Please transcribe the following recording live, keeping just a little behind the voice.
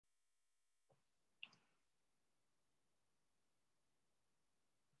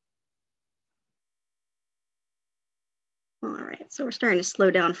All right, so we're starting to slow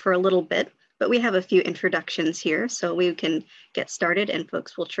down for a little bit, but we have a few introductions here, so we can get started and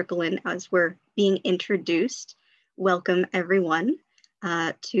folks will trickle in as we're being introduced. Welcome everyone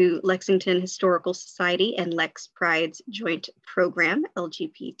to Lexington Historical Society and LexPride's joint program,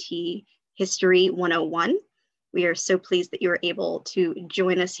 LGBT History 101. We are so pleased that you are able to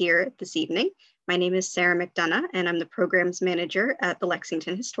join us here this evening. My name is Sarah McDonough, and I'm the programs manager at the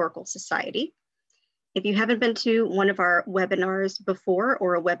Lexington Historical Society. If you haven't been to one of our webinars before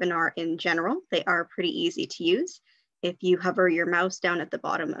or a webinar in general, they are pretty easy to use. If you hover your mouse down at the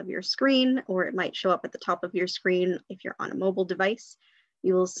bottom of your screen, or it might show up at the top of your screen if you're on a mobile device,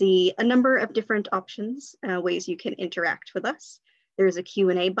 you will see a number of different options, ways you can interact with us. There's a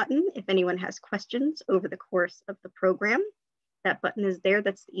Q&A button if anyone has questions over the course of the program. That button is there.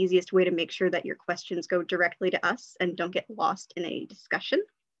 That's the easiest way to make sure that your questions go directly to us and don't get lost in any discussion.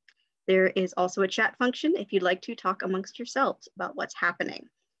 There is also a chat function if you'd like to talk amongst yourselves about what's happening.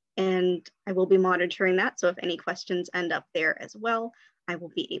 And I will be monitoring that. So if any questions end up there as well, I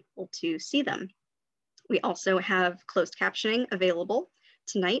will be able to see them. We also have closed captioning available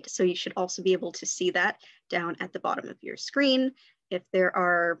tonight. So you should also be able to see that down at the bottom of your screen. If there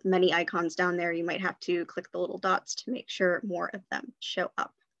are many icons down there, you might have to click the little dots to make sure more of them show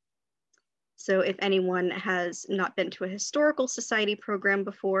up. So if anyone has not been to a historical society program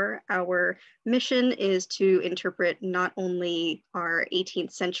before, our mission is to interpret not only our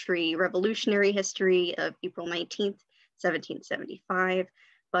 18th century revolutionary history of April 19th, 1775,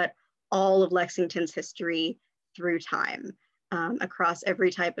 but all of Lexington's history through time, across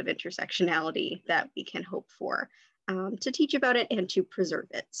every type of intersectionality that we can hope for, to teach about it and to preserve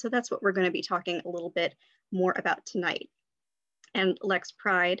it. So that's what we're going to be talking a little bit more about tonight. And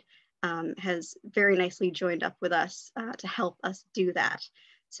LexPride has very nicely joined up with us to help us do that.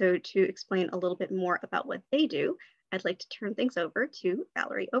 So to explain a little bit more about what they do, I'd like to turn things over to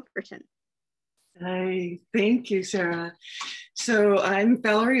Valerie Overton. Hi, thank you, Sarah. So I'm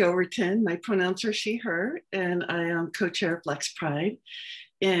Valerie Overton. My pronouns are she, her, and I am co-chair of LexPride.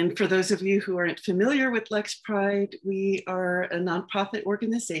 And for those of you who aren't familiar with LexPride, we are a nonprofit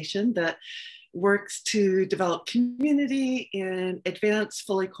organization that works to develop community and advance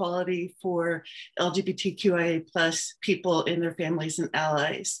full equality for LGBTQIA plus people and their families and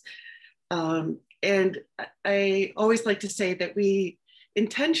allies. And I always like to say that we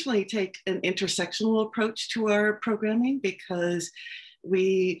intentionally take an intersectional approach to our programming because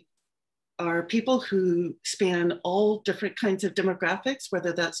we are people who span all different kinds of demographics,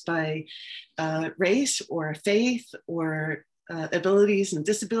 whether that's by race or faith or abilities and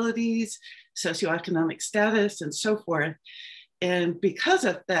disabilities, socioeconomic status, and so forth. And because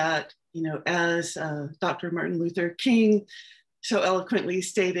of that, you know, as Dr. Martin Luther King so eloquently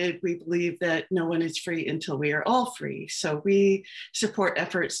stated, we believe that no one is free until we are all free. So we support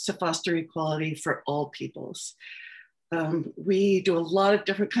efforts to foster equality for all peoples. We do a lot of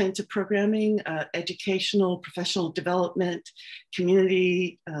different kinds of programming, educational, professional development,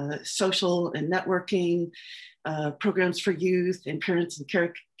 community, social and networking, programs for youth and parents and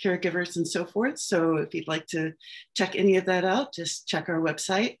caregivers and so forth. So if you'd like to check any of that out, just check our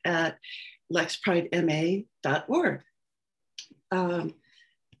website at lexpridema.org.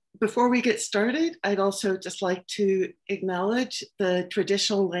 Before we get started, I'd also just like to acknowledge the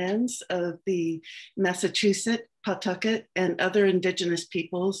traditional lands of the Massachusetts, Pawtucket, and other Indigenous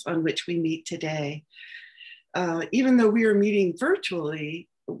peoples on which we meet today. Even though we are meeting virtually,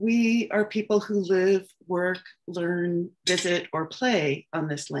 we are people who live, work, learn, visit, or play on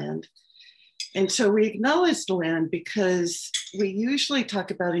this land. And so we acknowledge the land because we usually talk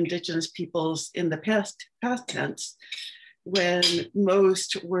about Indigenous peoples in the past tense, when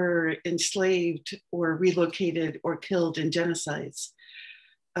most were enslaved or relocated or killed in genocides.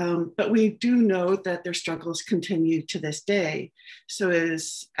 But we do know that their struggles continue to this day. So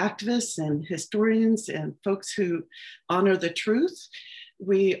as activists and historians and folks who honor the truth,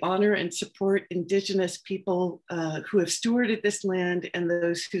 we honor and support Indigenous people who have stewarded this land and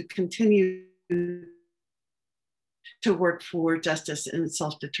those who continue to work for justice and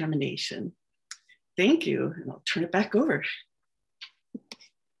self-determination. Thank you, and I'll turn it back over.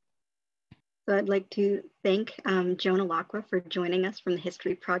 So I'd like to thank Jonah Lacqua for joining us from the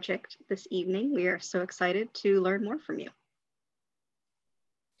History Project this evening. We are so excited to learn more from you.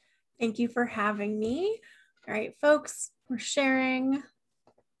 Thank you for having me. All right, folks, we're sharing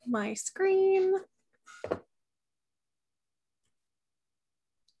my screen.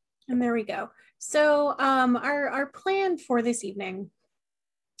 And there we go. So our plan for this evening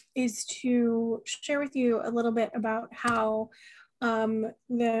is to share with you a little bit about how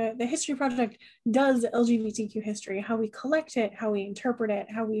the History Project does LGBTQ history, how we collect it, how we interpret it,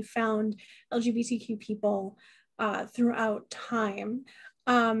 how we found LGBTQ people throughout time.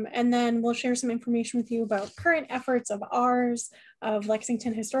 And then we'll share some information with you about current efforts of ours, of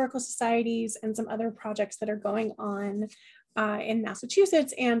Lexington Historical Societies, and some other projects that are going on in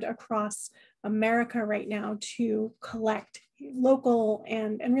Massachusetts and across America right now to collect local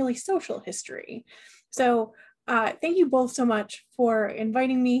and really social history. So thank you both so much for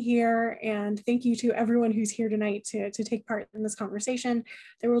inviting me here, and thank you to everyone who's here tonight to take part in this conversation.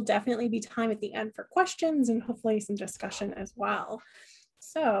 There will definitely be time at the end for questions and hopefully some discussion as well.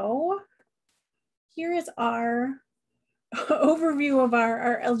 So here is our overview of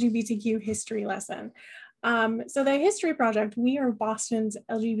our LGBTQ history lesson. So the History Project, we are Boston's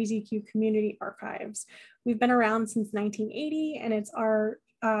LGBTQ community archives. We've been around since 1980, and it's our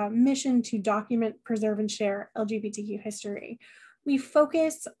mission to document, preserve, and share LGBTQ history. We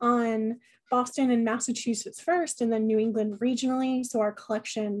focus on Boston and Massachusetts first, and then New England regionally. So our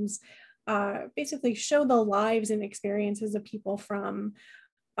collections basically show the lives and experiences of people from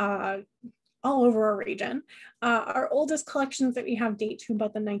all over our region. Our oldest collections that we have date to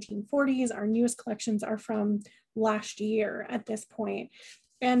about the 1940s. Our newest collections are from last year at this point.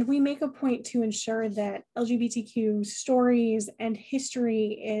 And we make a point to ensure that LGBTQ stories and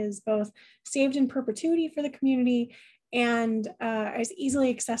history is both saved in perpetuity for the community and as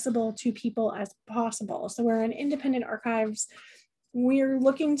easily accessible to people as possible. So we're an independent archives. We're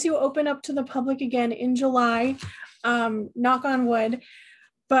looking to open up to the public again in July, knock on wood.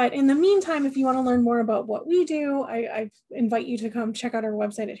 But in the meantime, if you want to learn more about what we do, I invite you to come check out our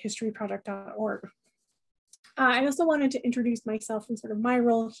website at historyproject.org. I also wanted to introduce myself and sort of my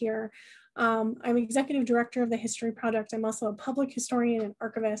role here. I'm executive director of the History Project. I'm also a public historian and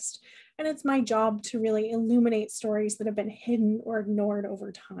archivist, and it's my job to really illuminate stories that have been hidden or ignored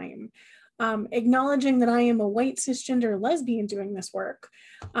over time. Acknowledging that I am a white cisgender lesbian doing this work.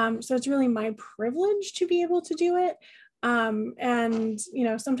 So it's really my privilege to be able to do it. And you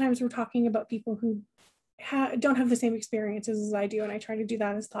know, sometimes we're talking about people who don't have the same experiences as I do, and I try to do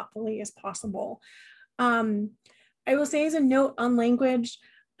that as thoughtfully as possible. I will say as a note on language,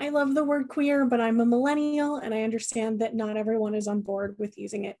 I love the word queer, but I'm a millennial and I understand that not everyone is on board with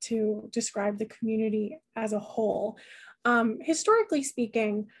using it to describe the community as a whole. Historically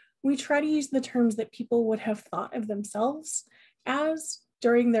speaking, we try to use the terms that people would have thought of themselves as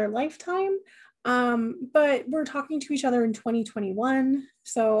during their lifetime, but we're talking to each other in 2021,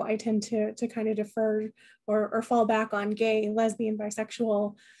 so I tend to kind of defer or fall back on gay, lesbian,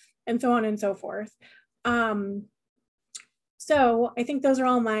 bisexual, and so on and so forth. So I think those are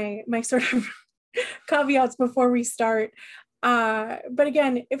all my sort of caveats before we start. But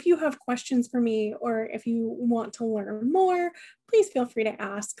again, if you have questions for me or if you want to learn more, please feel free to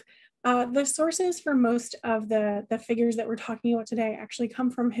ask. The sources for most of the figures that we're talking about today actually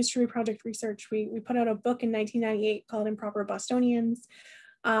come from History Project research. We put out a book in 1998 called Improper Bostonians.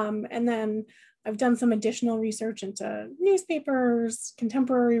 And then I've done some additional research into newspapers,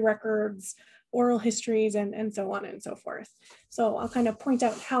 contemporary records, oral histories, and so on and so forth. So I'll kind of point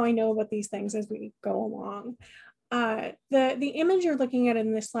out how I know about these things as we go along. The image you're looking at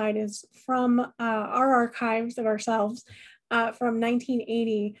in this slide is from our archives of ourselves from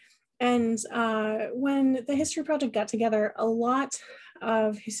 1980. And when the History Project got together, a lot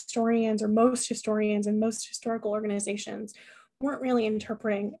of historians, or most historians and most historical organizations, weren't really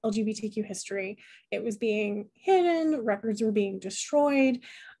interpreting LGBTQ history. It was being hidden, records were being destroyed,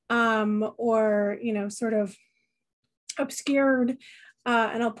 or, you know, sort of obscured.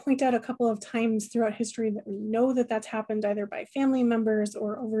 And I'll point out a couple of times throughout history that we know that that's happened either by family members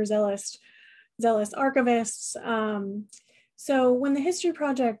or overzealous archivists. So when the History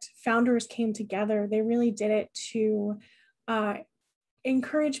Project founders came together, they really did it to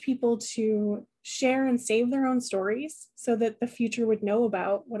encourage people to share and save their own stories so that the future would know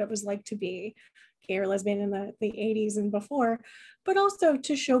about what it was like to be gay or lesbian in the 80s and before, but also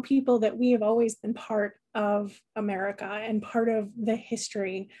to show people that we have always been part of America and part of the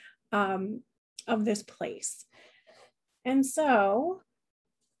history of this place. And so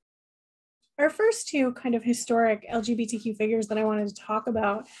our first two kind of historic LGBTQ figures that I wanted to talk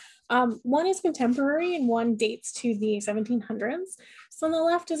about, one is contemporary and one dates to the 1700s. So on the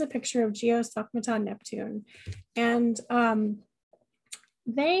left is a picture of Geo Sokmata Neptune. And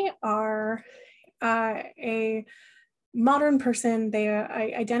they are a modern person. They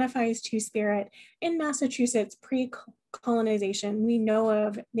identify as Two-Spirit. In Massachusetts, pre-colonization, we know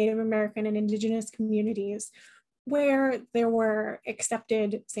of Native American and Indigenous communities where there were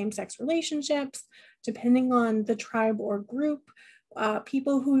accepted same-sex relationships, depending on the tribe or group,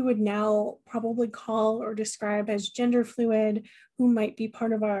 people who we would now probably call or describe as gender fluid, who might be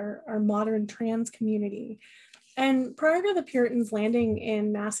part of our modern trans community. And prior to the Puritans landing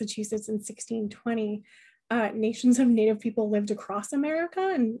in Massachusetts in 1620, nations of Native people lived across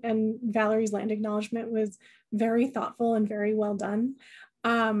America, and Valerie's land acknowledgement was very thoughtful and very well done.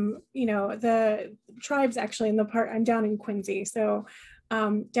 You know, the tribes actually in the part, I'm down in Quincy, so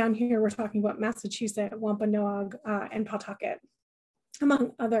down here we're talking about Massachusetts, Wampanoag, and Pawtucket,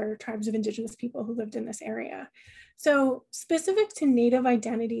 among other tribes of Indigenous people who lived in this area. So specific to Native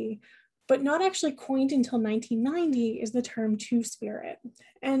identity, but not actually coined until 1990, is the term Two-Spirit.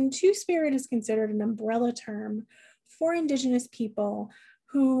 And Two-Spirit is considered an umbrella term for Indigenous people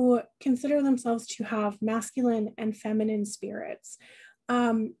who consider themselves to have masculine and feminine spirits.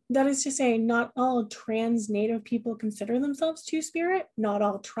 That is to say, not all trans Native people consider themselves Two-Spirit, not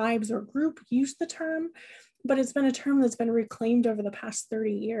all tribes or group use the term, but it's been a term that's been reclaimed over the past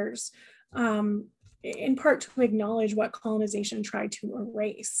 30 years, in part to acknowledge what colonization tried to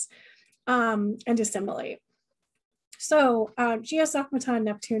erase and assimilate. So GS Okmata and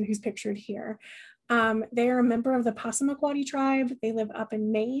Neptune, who's pictured here, they are a member of the Passamaquoddy tribe. They live up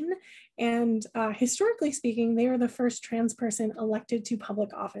in Maine, and historically speaking, they are the first trans person elected to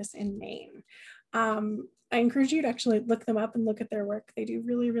public office in Maine. I encourage you to actually look them up and look at their work. They do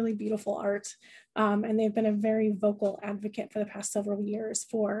really, really beautiful art, and they've been a very vocal advocate for the past several years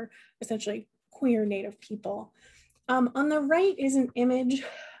for essentially queer Native people. On the right is an image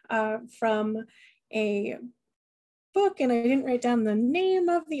from a book, and I didn't write down the name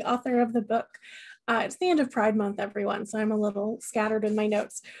of the author of the book. It's the end of Pride Month, everyone, so I'm a little scattered in my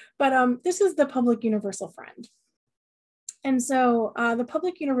notes. But this is the Public Universal Friend. And so the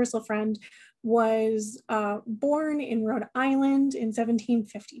Public Universal Friend was born in Rhode Island in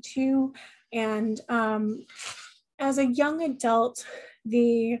 1752. And as a young adult,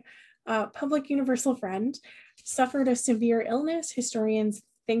 the Public Universal Friend suffered a severe illness. Historians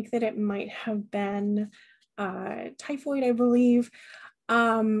think that it might have been typhoid, I believe.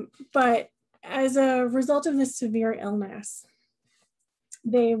 But as a result of this severe illness,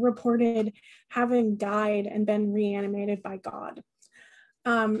 they reported having died and been reanimated by God.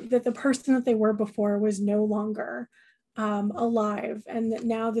 That the person that they were before was no longer alive, and that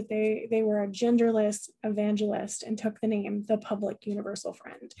now that they were a genderless evangelist and took the name the Public Universal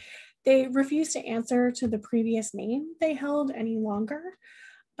Friend. They refused to answer to the previous name they held any longer.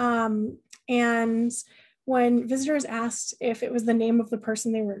 And when visitors asked if it was the name of the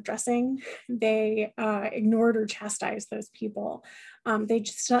person they were addressing, they ignored or chastised those people. They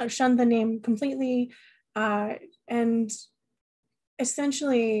just shunned the name completely and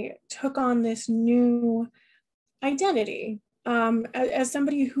essentially took on this new identity as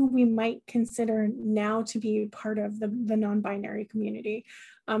somebody who we might consider now to be part of the non-binary community.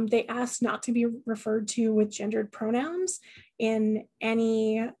 They asked not to be referred to with gendered pronouns in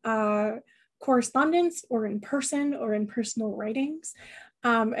any correspondence or in person or in personal writings.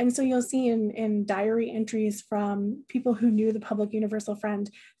 And so you'll see in diary entries from people who knew the Public Universal Friend,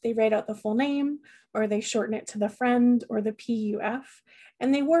 they write out the full name, or they shorten it to the friend or the PUF.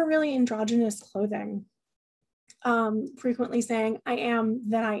 And they wore really androgynous clothing, frequently saying, I am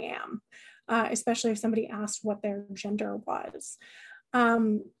that I am, especially if somebody asked what their gender was.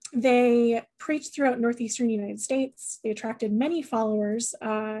 They preached throughout Northeastern United States. They attracted many followers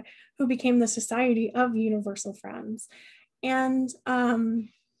who became the Society of Universal Friends. And I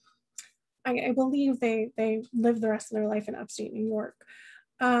believe they lived the rest of their life in upstate New York.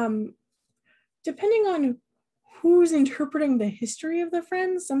 Depending on who's interpreting the history of the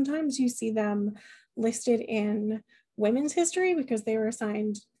Friends, sometimes you see them listed in women's history because they were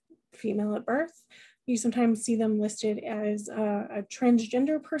assigned female at birth. You sometimes see them listed as a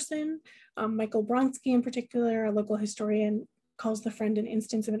transgender person. Michael Bronski in particular, a local historian, calls the Friend an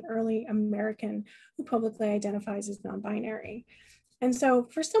instance of an early American who publicly identifies as non-binary. And so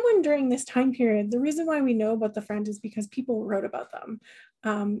for someone during this time period, the reason why we know about the Friend is because people wrote about them.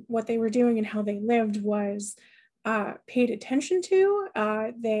 What they were doing and how they lived was paid attention to.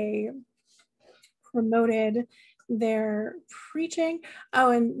 They promoted their preaching. Oh,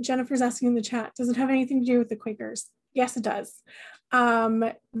 and Jennifer's asking in the chat, does it have anything to do with the Quakers? Yes, it does.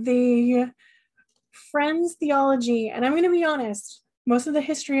 The Friends theology, and I'm going to be honest, most of the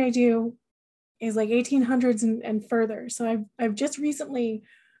history I do is like 1800s and further. So I've just recently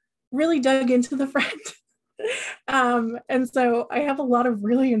really dug into the Friend. And so I have a lot of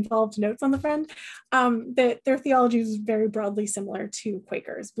really involved notes on the Friend. That their theology is very broadly similar to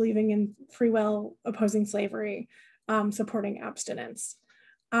Quakers, believing in free will, opposing slavery, supporting abstinence.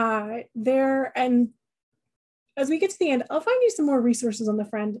 And as we get to the end, I'll find you some more resources on the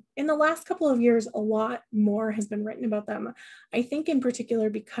Friend. In the last couple of years, a lot more has been written about them. I think in particular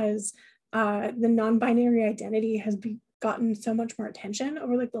because the non-binary identity has gotten so much more attention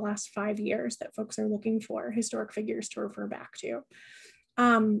over like the last 5 years that folks are looking for historic figures to refer back to.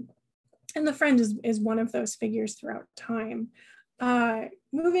 And the Friend is one of those figures throughout time.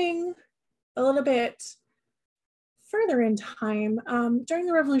 Moving a little bit further in time, during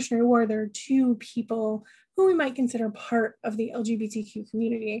the Revolutionary War, there are two people who we might consider part of the LGBTQ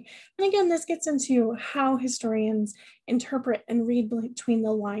community. And again, this gets into how historians interpret and read between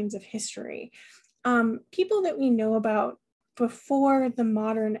the lines of history. People that we know about before the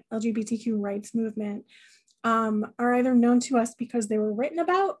modern LGBTQ rights movement are either known to us because they were written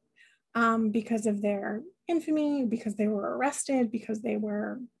about, because of their infamy, because they were arrested, because they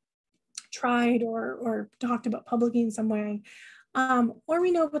were tried or talked about publicly in some way, or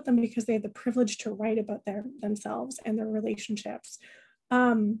we know about them because they had the privilege to write about themselves and their relationships.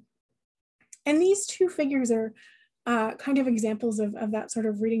 And these two figures are kind of examples of that sort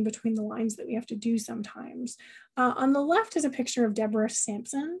of reading between the lines that we have to do sometimes. On the left is a picture of Deborah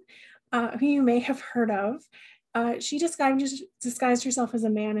Sampson, who you may have heard of. She disguised herself as a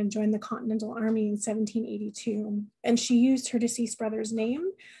man and joined the Continental Army in 1782, and she used her deceased brother's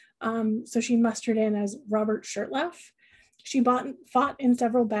name. So she mustered in as Robert Shirtleff. She fought in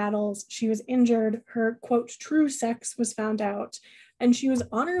several battles. She was injured. Her, quote, true sex was found out, and she was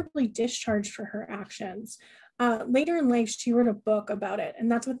honorably discharged for her actions. Later in life, she wrote a book about it,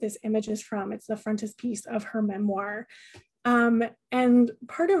 and that's what this image is from. It's the frontispiece of her memoir. And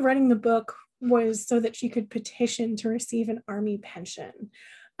part of writing the book was so that she could petition to receive an army pension.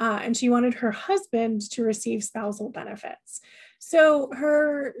 And she wanted her husband to receive spousal benefits. So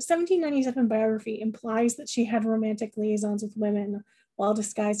her 1797 biography implies that she had romantic liaisons with women while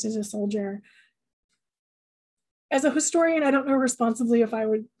disguised as a soldier. As a historian, I don't know responsibly if I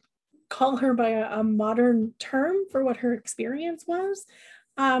would call her by a modern term for what her experience was.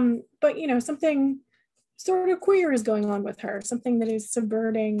 But you know, something sort of queer is going on with her, something that is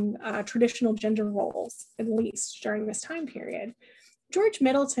subverting traditional gender roles, at least during this time period. George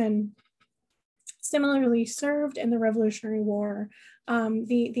Middleton similarly served in the Revolutionary War.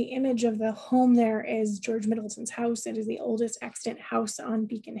 The image of the home there is George Middleton's house. It is the oldest extant house on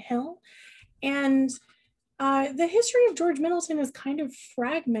Beacon Hill. And the history of George Middleton is kind of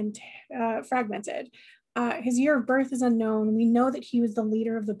fragmented. His year of birth is unknown. We know that he was the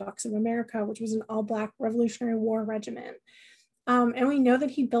leader of the Bucks of America, which was an all-Black Revolutionary War regiment. And we know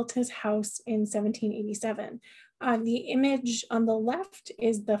that he built his house in 1787. The image on the left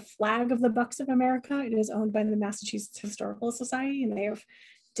is the flag of the Bucks of America. It is owned by the Massachusetts Historical Society, and they have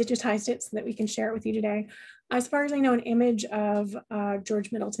digitized it so that we can share it with you today. As far as I know, an image of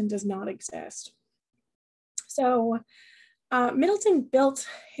George Middleton does not exist. So Middleton built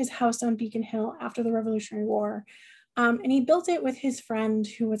his house on Beacon Hill after the Revolutionary War, and he built it with his friend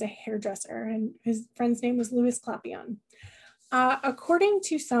who was a hairdresser, and his friend's name was Louis Clapion. According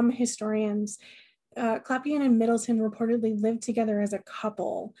to some historians, Clapion and Middleton reportedly lived together as a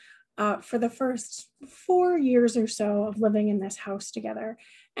couple for the first 4 years or so of living in this house together.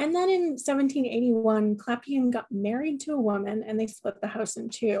 And then in 1781, Clapion got married to a woman and they split the house in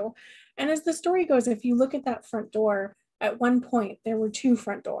two. And as the story goes, if you look at that front door, at one point there were two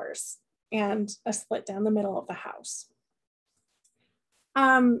front doors and a split down the middle of the house.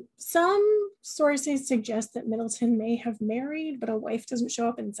 Some sources suggest that Middleton may have married, but a wife doesn't show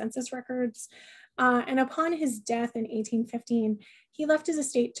up in census records. And upon his death in 1815, he left his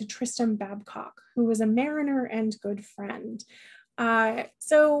estate to Tristram Babcock, who was a mariner and good friend.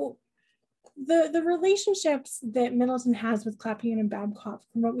 So the relationships that Middleton has with Clapion and Babcock,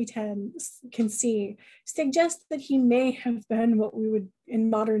 from what we can see, suggest that he may have been what we would in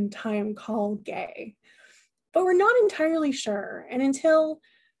modern time call gay. But we're not entirely sure. And until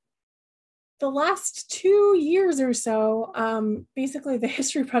the last 2 years or so, basically the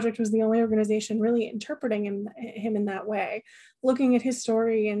History Project was the only organization really interpreting him in that way, looking at his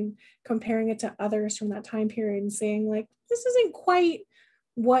story and comparing it to others from that time period and saying, like, this isn't quite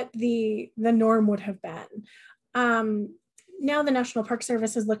what the norm would have been. Now the National Park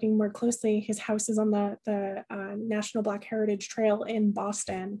Service is looking more closely. His house is on the National Black Heritage Trail in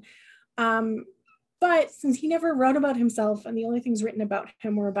Boston. But since he never wrote about himself and the only things written about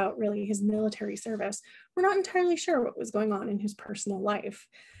him were about really his military service, we're not entirely sure what was going on in his personal life.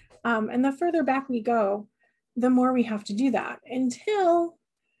 And the further back we go, the more we have to do that until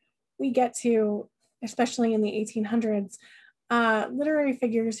we get to, especially in the 1800s, literary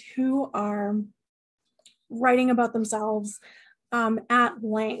figures who are writing about themselves at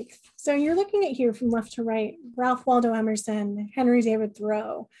length. So you're looking at here from left to right, Ralph Waldo Emerson, Henry David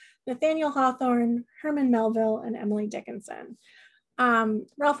Thoreau, Nathaniel Hawthorne, Herman Melville, and Emily Dickinson.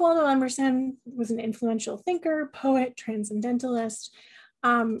 Ralph Waldo Emerson was an influential thinker, poet, transcendentalist.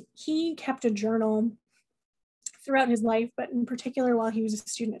 He kept a journal throughout his life, but in particular while he was a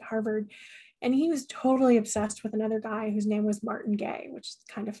student at Harvard. And he was totally obsessed with another guy whose name was Martin Gay, which is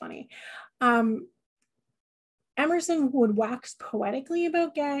kind of funny. Emerson would wax poetically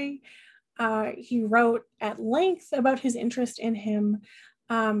about Gay. He wrote at length about his interest in him.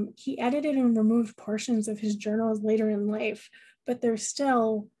 He edited and removed portions of his journals later in life, but there's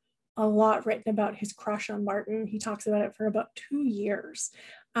still a lot written about his crush on Martin. He talks about it for about 2 years.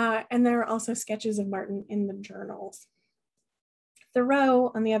 And there are also sketches of Martin in the journals.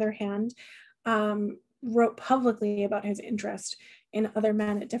 Thoreau, on the other hand, wrote publicly about his interest in other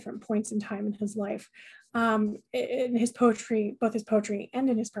men at different points in time in his life, in his poetry, both his poetry and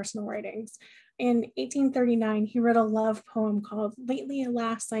in his personal writings. In 1839, he wrote a love poem called "Lately,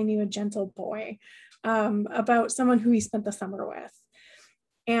 Alas, I Knew a Gentle Boy," about someone who he spent the summer with.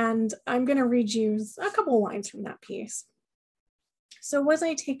 And I'm going to read you a couple of lines from that piece. "So was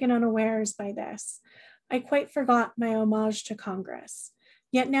I taken unawares by this? I quite forgot my homage to Congress.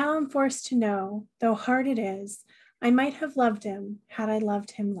 Yet now I'm forced to know, though hard it is, I might have loved him had I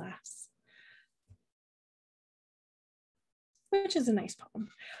loved him less." Which is a nice poem.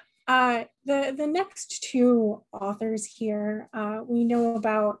 The next two authors here we know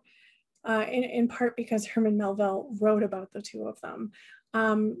about in part because Herman Melville wrote about the two of them.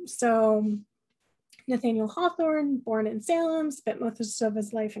 So Nathaniel Hawthorne, born in Salem, spent most of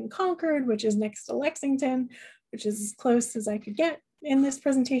his life in Concord, which is next to Lexington, which is as close as I could get in this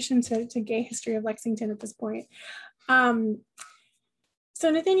presentation to gay history of Lexington at this point. So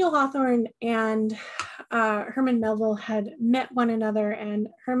Nathaniel Hawthorne and Herman Melville had met one another, and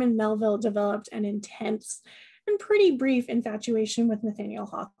Herman Melville developed an intense and pretty brief infatuation with Nathaniel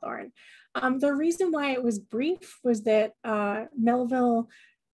Hawthorne. The reason why it was brief was that Melville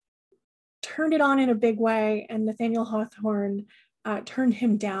turned it on in a big way, and Nathaniel Hawthorne turned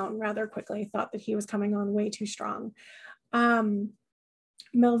him down rather quickly, thought that he was coming on way too strong.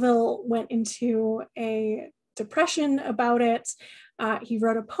 Melville went into a depression about it. He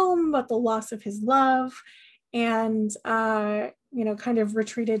wrote a poem about the loss of his love, and kind of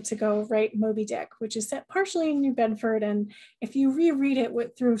retreated to go write Moby Dick, which is set partially in New Bedford. And if you reread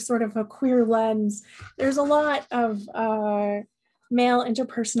it through sort of a queer lens, there's a lot of male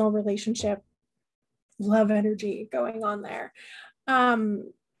interpersonal relationship, love energy going on there.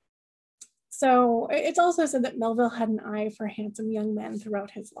 So it's also said that Melville had an eye for handsome young men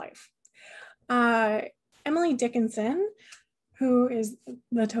throughout his life. Emily Dickinson, who is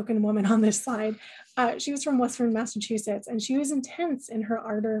the token woman on this slide, she was from Western Massachusetts, and she was intense in her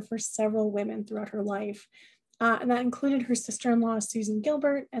ardor for several women throughout her life. And that included her sister-in-law, Susan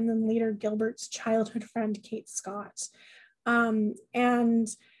Gilbert, and then later Gilbert's childhood friend, Kate Scott. And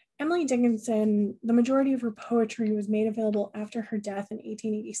Emily Dickinson, the majority of her poetry was made available after her death in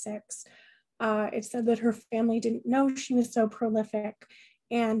 1886. It said that her family didn't know she was so prolific,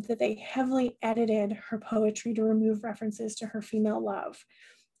 and that they heavily edited her poetry to remove references to her female love.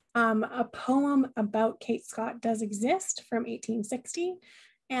 A poem about Kate Scott does exist from 1860,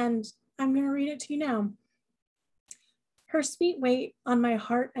 and I'm going to read it to you now. "Her sweet weight on my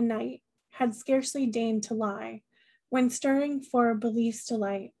heart a night had scarcely deigned to lie, when stirring for belief's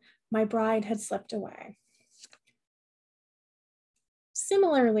delight, my bride had slipped away."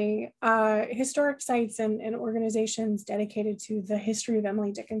 Similarly, historic sites and organizations dedicated to the history of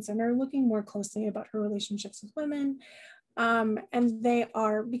Emily Dickinson are looking more closely about her relationships with women, and they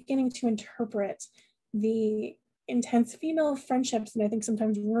are beginning to interpret the intense female friendships and I think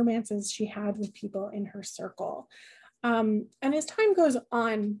sometimes romances she had with people in her circle. And as time goes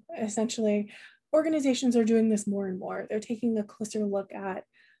on, essentially, organizations are doing this more and more. They're taking a closer look at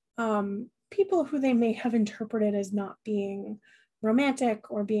people who they may have interpreted as not being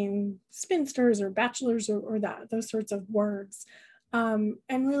romantic or being spinsters or bachelors or those sorts of words, and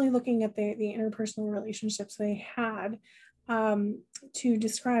really looking at the interpersonal relationships they had to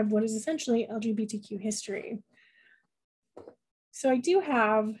describe what is essentially LGBTQ history. So I do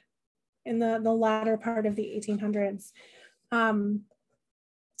have, in the latter part of the 1800s,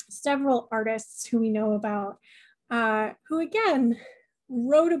 several artists who we know about who again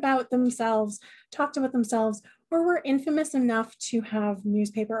wrote about themselves, talked about themselves, or were infamous enough to have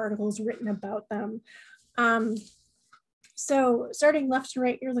newspaper articles written about them. So starting left to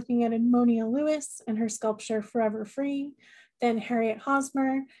right, you're looking at Edmonia Lewis and her sculpture Forever Free, then Harriet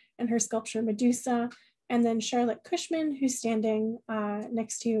Hosmer and her sculpture Medusa, and then Charlotte Cushman, who's standing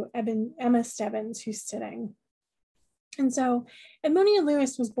next to Emma Stebbins, who's sitting. And so Edmonia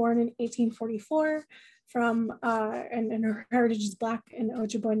Lewis was born in 1844 from, and her heritage is Black and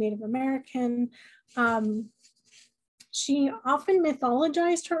Ojibwe Native American. She often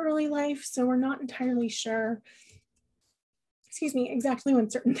mythologized her early life, so we're not entirely sure, exactly when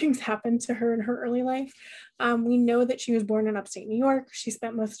certain things happened to her in her early life. We know that she was born in upstate New York. She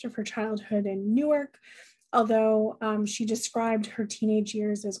spent most of her childhood in Newark, although she described her teenage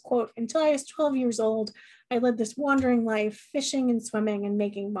years as, quote, "Until I was 12 years old, I led this wandering life, fishing and swimming and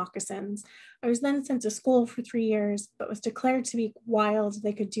making moccasins. I was then sent to school for 3 years, but was declared to be wild.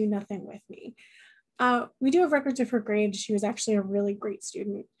 They could do nothing with me." We do have records of her grades. She was actually a really great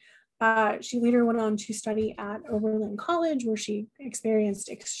student. She later went on to study at Oberlin College, where she experienced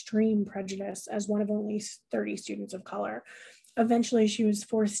extreme prejudice as one of only 30 students of color. Eventually, she was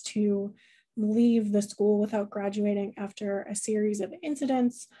forced to leave the school without graduating after a series of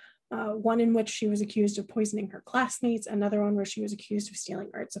incidents, one in which she was accused of poisoning her classmates, another one where she was accused of stealing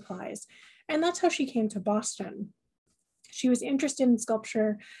art supplies. And that's how she came to Boston. She was interested in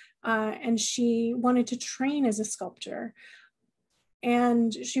sculpture, and she wanted to train as a sculptor.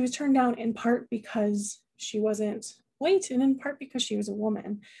 And she was turned down in part because she wasn't white and in part because she was a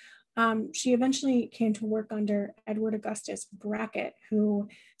woman. She eventually came to work under Edward Augustus Brackett, who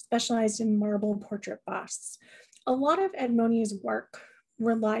specialized in marble portrait busts. A lot of Edmonia's work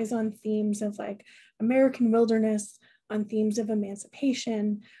relies on themes of like American wilderness, on themes of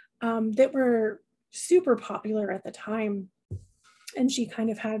emancipation that were super popular at the time. And she kind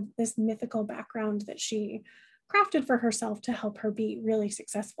of had this mythical background that she crafted for herself to help her be really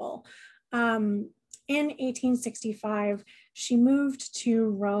successful. In 1865, she moved to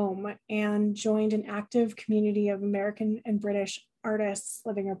Rome and joined an active community of American and British artists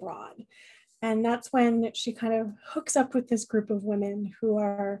living abroad. And that's when she kind of hooks up with this group of women who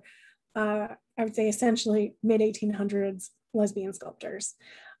are, I would say, essentially mid-1800s lesbian sculptors.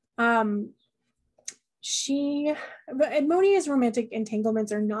 Edmonia's romantic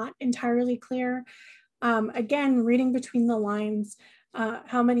entanglements are not entirely clear. Again, reading between the lines,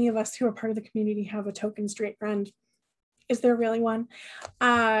 how many of us who are part of the community have a token straight friend? Is there really one?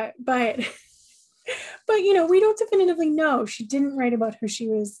 But you know, we don't definitively know. She didn't write about who she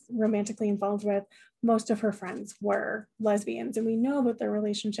was romantically involved with. Most of her friends were lesbians, and we know about their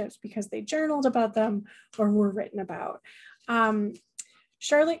relationships because they journaled about them or were written about.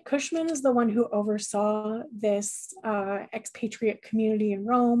 Charlotte Cushman is the one who oversaw this expatriate community in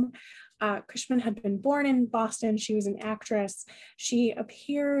Rome. Cushman had been born in Boston. She was an actress. She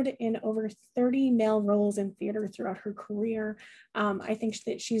appeared in over 30 male roles in theater throughout her career. I think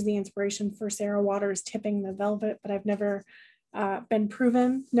that she's the inspiration for Sarah Waters' Tipping the Velvet, but I've never been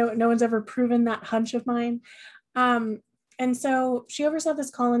proven. No one's ever proven that hunch of mine. And so she oversaw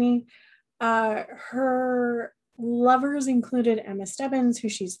this colony. Her lovers included Emma Stebbins, who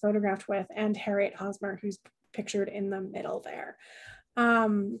she's photographed with, and Harriet Hosmer, who's pictured in the middle there.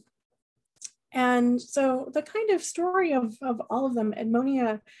 And so the kind of story of all of them,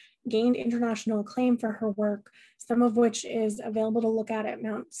 Edmonia gained international acclaim for her work, some of which is available to look at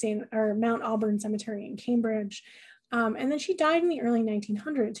Mount Auburn Cemetery in Cambridge. And then she died in the early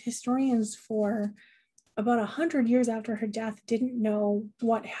 1900s. Historians for about 100 years after her death didn't know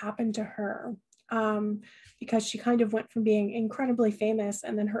what happened to her, because she kind of went from being incredibly famous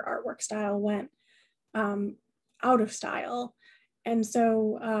and then her artwork style went out of style. And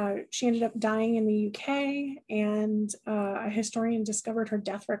so she ended up dying in the UK, and a historian discovered her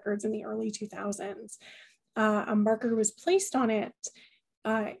death records in the early 2000s. A marker was placed on it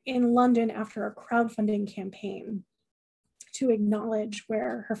in London after a crowdfunding campaign to acknowledge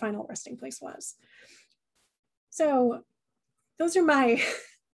where her final resting place was. So those are my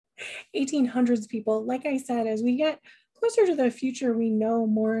 1800s people. Like I said, as we get closer to the future, we know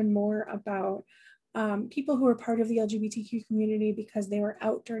more and more about people who are part of the LGBTQ community because they were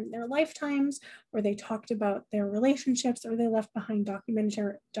out during their lifetimes, or they talked about their relationships, or they left behind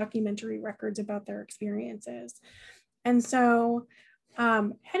documentary records about their experiences. And so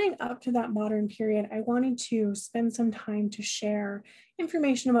heading up to that modern period, I wanted to spend some time to share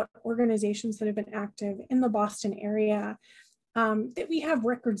information about organizations that have been active in the Boston area that we have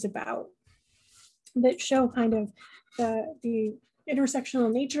records about, that show kind of the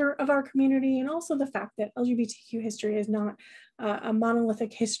intersectional nature of our community, and also the fact that LGBTQ history is not a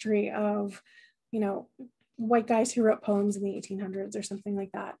monolithic history of, you know, white guys who wrote poems in the 1800s or something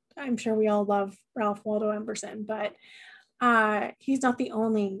like that. I'm sure we all love Ralph Waldo Emerson, but he's not the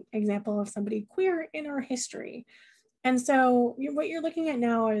only example of somebody queer in our history. And so what you're looking at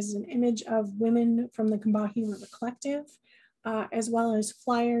now is an image of women from the Combahee River Collective, as well as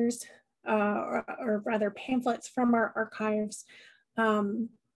flyers, or rather pamphlets from our archives.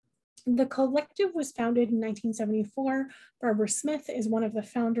 The collective was founded in 1974. Barbara Smith is one of the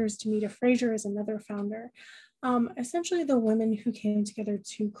founders. Demita Frazier is another founder. Essentially, the women who came together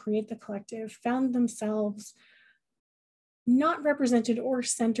to create the collective found themselves not represented or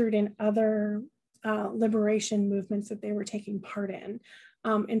centered in other liberation movements that they were taking part in.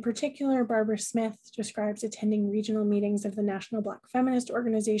 In particular, Barbara Smith describes attending regional meetings of the National Black Feminist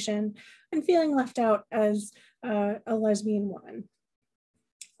Organization and feeling left out as a lesbian woman.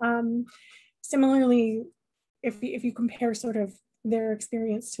 Similarly, if you compare sort of their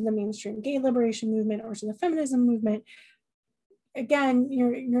experience to the mainstream gay liberation movement or to the feminism movement, again,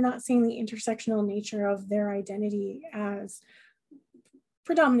 you're not seeing the intersectional nature of their identity as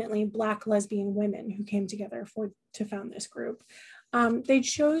predominantly Black lesbian women who came together to found this group. They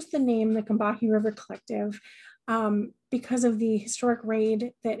chose the name the Combahee River Collective because of the historic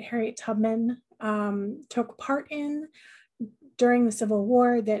raid that Harriet Tubman took part in during the Civil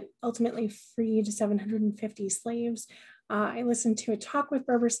War that ultimately freed 750 slaves. I listened to a talk with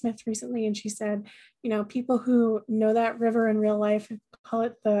Barbara Smith recently, and she said, people who know that river in real life call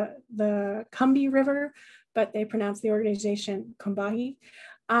it the Combahee River, but they pronounce the organization Combahee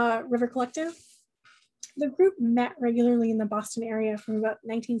River Collective. The group met regularly in the Boston area from about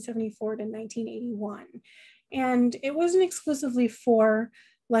 1974 to 1981. And it wasn't exclusively for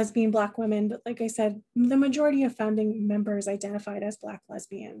lesbian Black women, but like I said, the majority of founding members identified as Black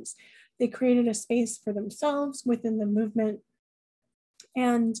lesbians. They created a space for themselves within the movement.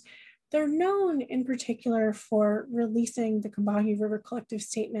 And they're known in particular for releasing the Combahee River Collective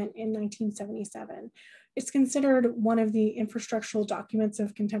Statement in 1977. It's considered one of the infrastructural documents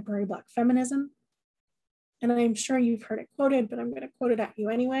of contemporary Black feminism. And I'm sure you've heard it quoted, but I'm going to quote it at you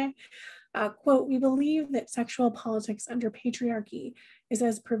anyway. Quote, "We believe that sexual politics under patriarchy is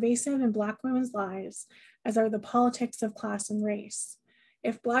as pervasive in Black women's lives as are the politics of class and race.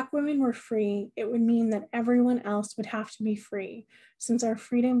 If Black women were free, it would mean that everyone else would have to be free, since our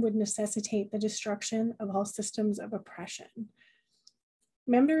freedom would necessitate the destruction of all systems of oppression."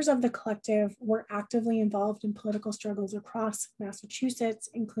 Members of the collective were actively involved in political struggles across Massachusetts,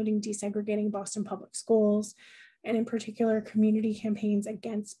 including desegregating Boston public schools, and in particular, community campaigns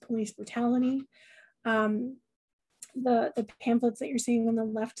against police brutality. The pamphlets that you're seeing on the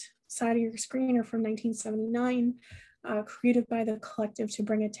left side of your screen are from 1979, created by the collective to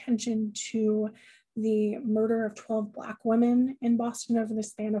bring attention to the murder of 12 Black women in Boston over the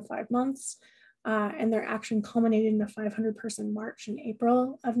span of 5 months. And their action culminated in a 500-person march in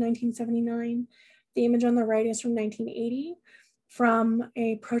April of 1979. The image on the right is from 1980, from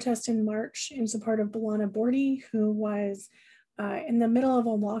a protest and march in support of B'Elanna Bordy, who was in the middle of a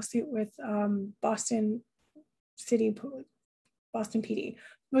lawsuit with Boston PD,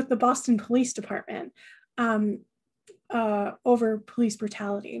 with the Boston Police Department over police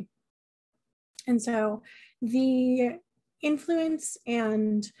brutality. And so the influence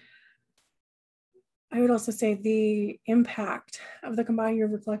and I would also say the impact of the Combahee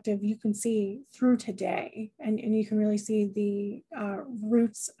River Collective you can see through today, and you can really see the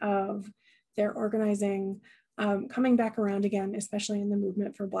roots of their organizing coming back around again, especially in the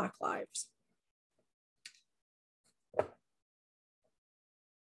movement for Black lives.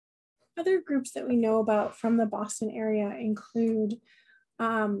 Other groups that we know about from the Boston area include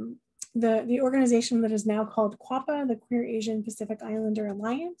the organization that is now called QAPA, the Queer Asian Pacific Islander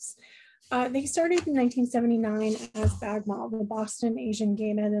Alliance. They started in 1979 as BAGMAL, the Boston Asian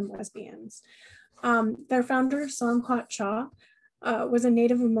Gay Men and Lesbians. Their founder, Somkot Cha, was a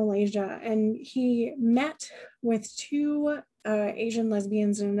native of Malaysia, and he met with 2 Asian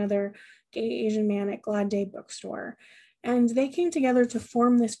lesbians and another gay Asian man at Glad Day bookstore. And they came together to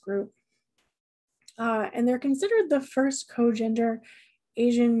form this group. And they're considered the first co-gender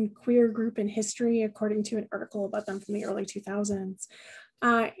Asian queer group in history, according to an article about them from the early 2000s.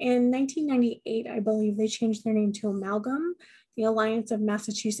 In 1998, I believe they changed their name to Amalgam, the Alliance of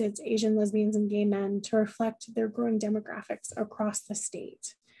Massachusetts Asian Lesbians and Gay Men, to reflect their growing demographics across the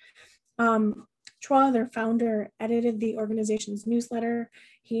state. Chua, their founder, edited the organization's newsletter.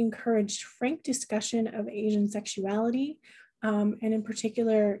 He encouraged frank discussion of Asian sexuality, and in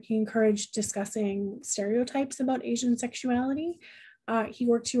particular, he encouraged discussing stereotypes about Asian sexuality. He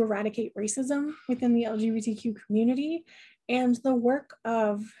worked to eradicate racism within the LGBTQ community, and the work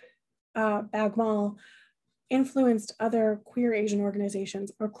of BAGMAL influenced other queer Asian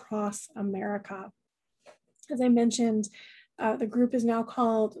organizations across America. As I mentioned, the group is now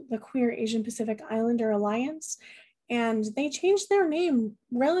called the Queer Asian Pacific Islander Alliance, and they changed their name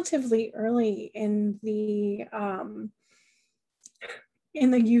relatively early in the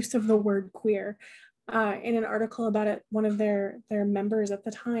use of the word queer. In an article about it, one of their members at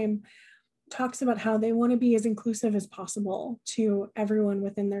the time talks about how they want to be as inclusive as possible to everyone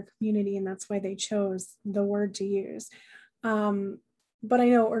within their community, and that's why they chose the word to use. But I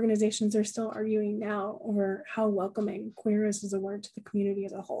know organizations are still arguing now over how welcoming queer is as a word to the community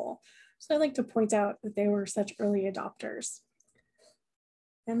as a whole. So I'd like to point out that they were such early adopters.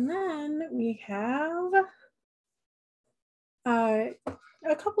 And then we have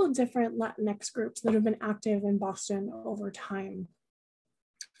a couple of different Latinx groups that have been active in Boston over time.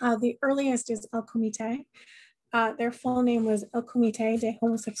 The earliest is El Comité. Their full name was El Comité de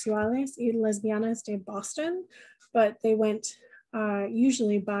Homosexuales y Lesbianas de Boston, but they went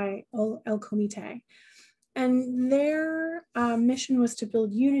usually by El Comité. And their mission was to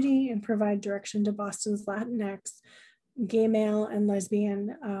build unity and provide direction to Boston's Latinx, gay male, and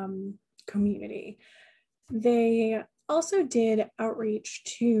lesbian community. They also did outreach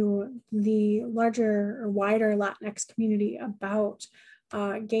to the larger or wider Latinx community about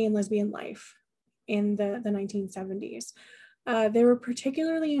gay and lesbian life in the 1970s. They were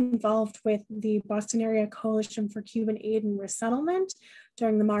particularly involved with the Boston Area Coalition for Cuban Aid and Resettlement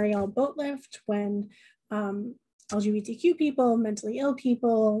during the Mariel boat lift, when LGBTQ people, mentally ill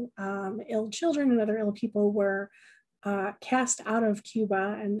people, ill children, and other ill people were cast out of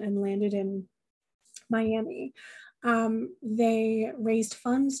Cuba and landed in Miami. They raised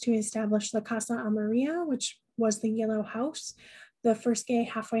funds to establish La Casa Amarilla, which was the Yellow House, the first gay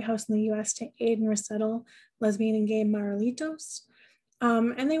halfway house in the US to aid and resettle lesbian and gay Marlitos.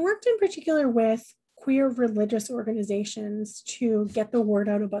 And they worked in particular with queer religious organizations to get the word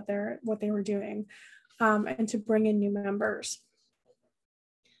out about what they were doing and to bring in new members.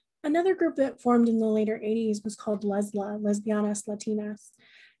 Another group that formed in the later 80s was called LESLA, Lesbianas Latinas.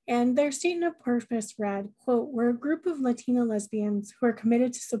 And their statement of purpose read, quote, "We're a group of Latina lesbians who are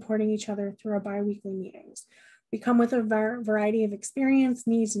committed to supporting each other through our bi-weekly meetings. We come with a variety of experience,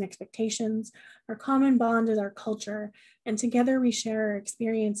 needs, and expectations. Our common bond is our culture, and together we share our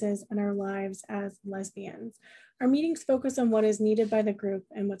experiences and our lives as lesbians. Our meetings focus on what is needed by the group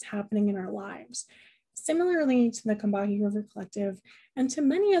and what's happening in our lives." Similarly to the Combahee River Collective and to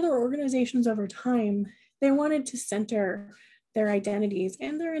many other organizations over time, they wanted to center their identities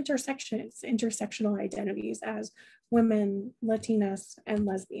and their intersectional identities as women, Latinas, and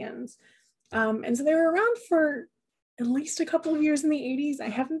lesbians. And so they were around for at least a couple of years in the 80s. I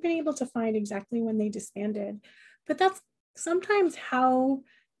haven't been able to find exactly when they disbanded, but that's sometimes how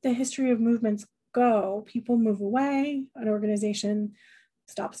the history of movements go. People move away, an organization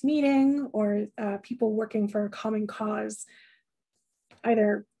stops meeting, or people working for a common cause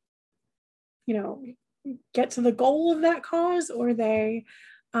either, get to the goal of that cause, or they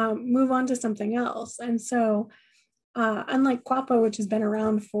move on to something else. And so unlike QAPA, which has been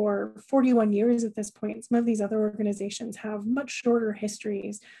around for 41 years at this point, some of these other organizations have much shorter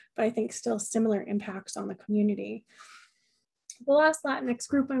histories, but I think still similar impacts on the community. The last Latinx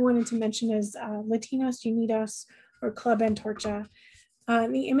group I wanted to mention is Latinos Unidos, or Club Antorcha.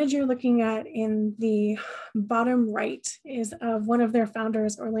 The image you're looking at in the bottom right is of one of their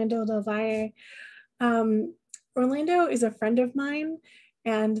founders, Orlando Del Valle. Orlando is a friend of mine,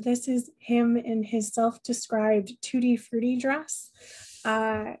 and this is him in his self-described Tutti Frutti dress.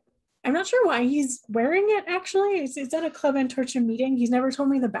 I'm not sure why he's wearing it, actually. It's at a Club Antorcha meeting. He's never told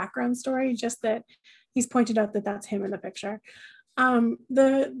me the background story, just that he's pointed out that that's him in the picture.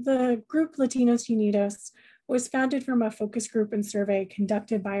 The group Latinos Unidos was founded from a focus group and survey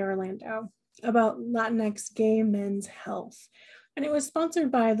conducted by Orlando about Latinx gay men's health. And it was sponsored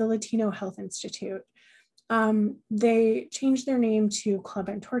by the Latino Health Institute. They changed their name to Club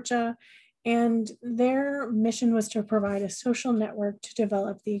Antorcha, and their mission was to provide a social network to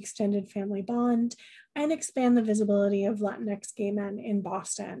develop the extended family bond and expand the visibility of Latinx gay men in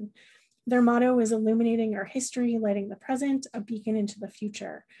Boston. Their motto is illuminating our history, lighting the present, a beacon into the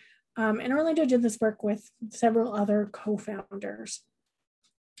future. And Orlando did this work with several other co-founders.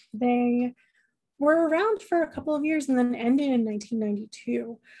 They were around for a couple of years and then ended in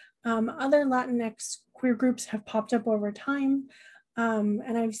 1992. Other Latinx queer groups have popped up over time,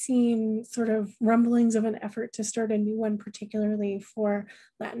 and I've seen sort of rumblings of an effort to start a new one, particularly for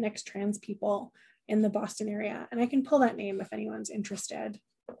Latinx trans people in the Boston area. And I can pull that name if anyone's interested.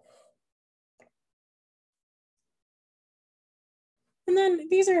 And then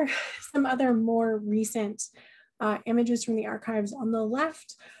these are some other more recent images from the archives. On the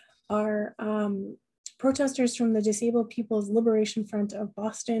left are protesters from the Disabled People's Liberation Front of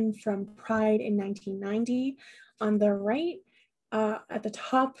Boston from Pride in 1990. On the right, at the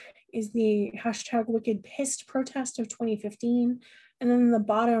top is the hashtag Wicked Pissed protest of 2015. And then the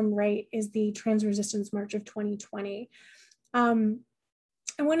bottom right is the Trans Resistance March of 2020. I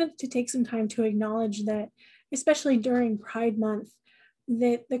wanted to take some time to acknowledge that, especially during Pride Month,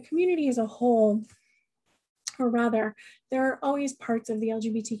 that the community as a whole, or rather, there are always parts of the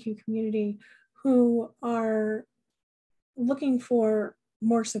LGBTQ community who are looking for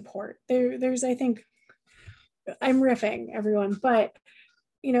more support. There's, I think, I'm riffing everyone, but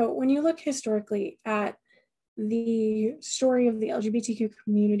you know, when you look historically at the story of the LGBTQ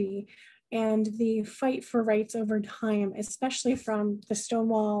community and the fight for rights over time, especially from the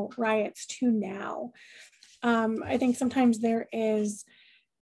Stonewall riots to now, I think sometimes there is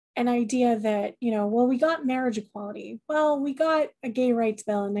an idea that, you know, well, we got marriage equality. Well, we got a gay rights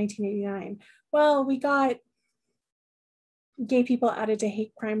bill in 1989. Well, we got gay people added to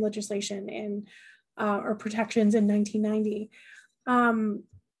hate crime legislation in, or protections in 1990.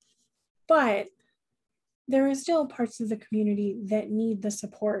 But there is still parts of the community that need the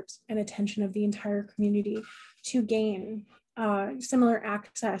support and attention of the entire community to gain similar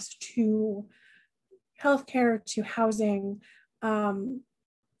access to healthcare, to housing,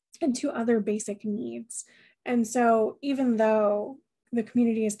 and to other basic needs. And so even though the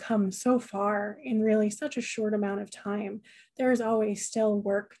community has come so far in really such a short amount of time, there is always still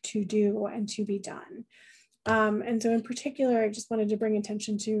work to do and to be done. And so in particular, I just wanted to bring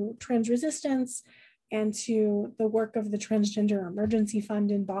attention to trans resistance and to the work of the Transgender Emergency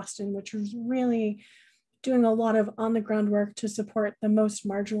Fund in Boston, which is really doing a lot of on-the-ground work to support the most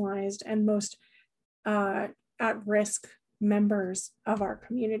marginalized and most at-risk members of our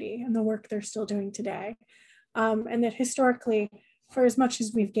community and the work they're still doing today. And that historically, for as much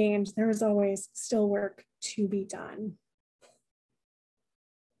as we've gained, there is always still work to be done.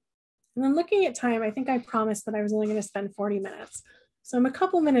 And then looking at time, I think I promised that I was only going to spend 40 minutes. So I'm a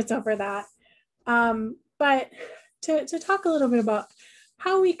couple minutes over that. But to talk a little bit about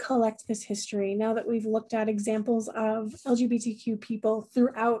how we collect this history, now that we've looked at examples of LGBTQ people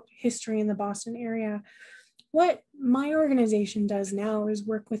throughout history in the Boston area, what my organization does now is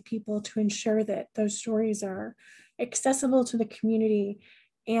work with people to ensure that those stories are accessible to the community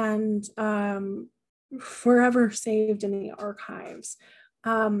and forever saved in the archives.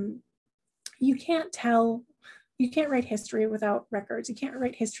 You can't write history without records. You can't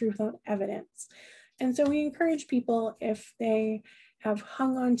write history without evidence. And so we encourage people, if they have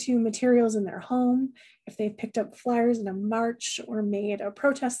hung on to materials in their home, if they've picked up flyers in a march or made a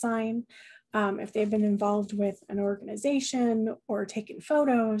protest sign, if they've been involved with an organization or taken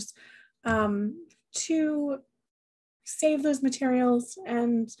photos, to save those materials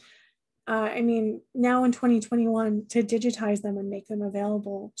and I mean, now in 2021, to digitize them and make them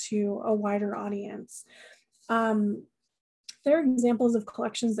available to a wider audience. There are examples of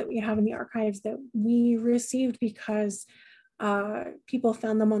collections that we have in the archives that we received because people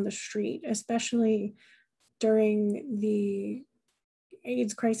found them on the street, especially during the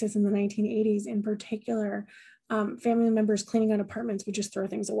AIDS crisis in the 1980s in particular. Family members cleaning out apartments would just throw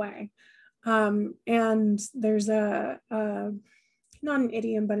things away. And there's not an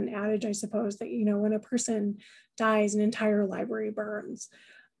idiom, but an adage, I suppose, that, you know, when a person dies, an entire library burns.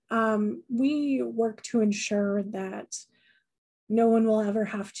 We work to ensure that no one will ever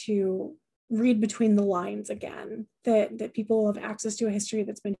have to read between the lines again, that people will have access to a history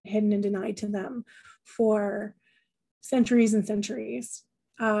that's been hidden and denied to them for centuries and centuries,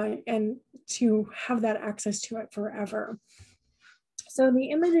 and to have that access to it forever. So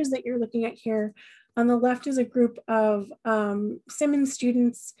the images that you're looking at here, on the left is a group of Simmons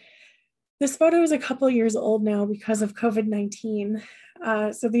students. This photo is a couple years old now because of COVID-19.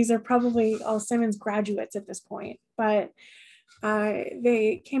 So these are probably all Simmons graduates at this point, but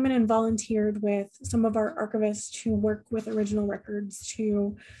they came in and volunteered with some of our archivists to work with original records,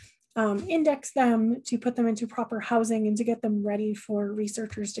 to index them, to put them into proper housing, and to get them ready for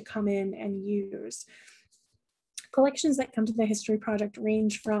researchers to come in and use. Collections that come to the History Project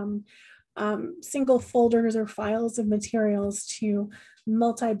range from single folders or files of materials to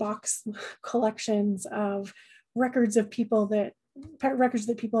multi-box collections of records that people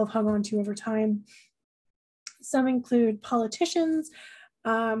have hung on to over time. Some include politicians,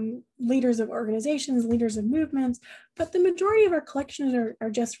 leaders of organizations, leaders of movements, but the majority of our collections are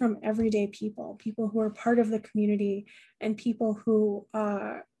just from everyday people who are part of the community and people who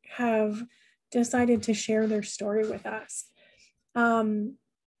have decided to share their story with us. The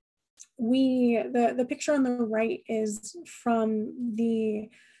picture on the right is from the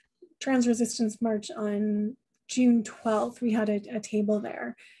Trans Resistance March on June 12th. We had a table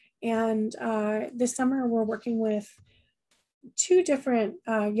there. And this summer we're working with two different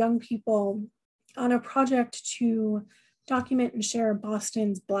young people on a project to document and share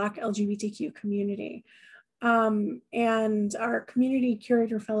Boston's Black LGBTQ community. And our community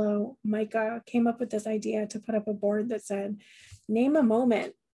curator fellow, Micah, came up with this idea to put up a board that said, name a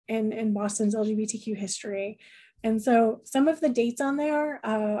moment in Boston's LGBTQ history. And so some of the dates on there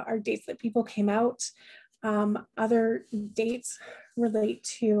are dates that people came out. Other dates relate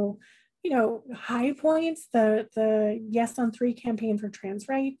to, high points, the Yes on 3 campaign for trans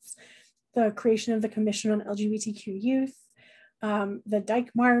rights, the creation of the Commission on LGBTQ Youth, the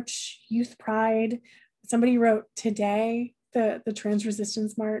Dyke March, Youth Pride. Somebody wrote today, the Trans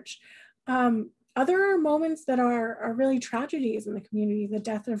Resistance March. Other moments that are really tragedies in the community, the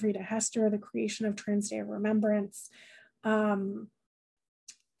death of Rita Hester, the creation of Trans Day of Remembrance.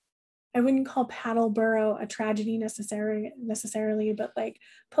 I wouldn't call Paddleboro a tragedy necessarily, but like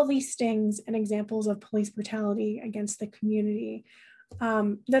police stings and examples of police brutality against the community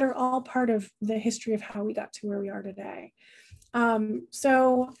that are all part of the history of how we got to where we are today.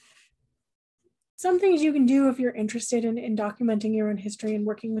 So some things you can do if you're interested in documenting your own history and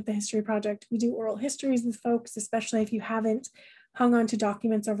working with the History Project. We do oral histories with folks, especially if you haven't hung on to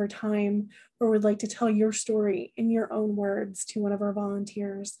documents over time or would like to tell your story in your own words to one of our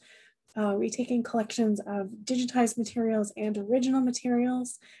volunteers. We take in collections of digitized materials and original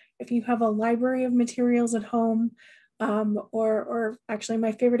materials. If you have a library of materials at home, or actually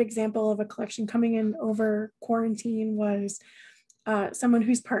my favorite example of a collection coming in over quarantine was someone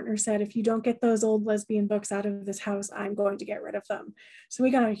whose partner said, if you don't get those old lesbian books out of this house, I'm going to get rid of them. So we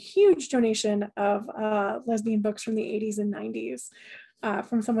got a huge donation of lesbian books from the 80s and 90s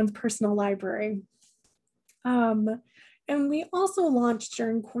from someone's personal library. And we also launched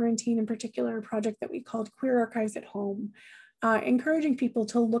during quarantine in particular a project that we called Queer Archives at Home, encouraging people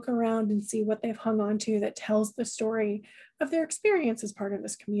to look around and see what they've hung on to that tells the story of their experience as part of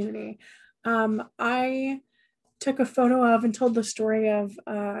this community. I took a photo of and told the story of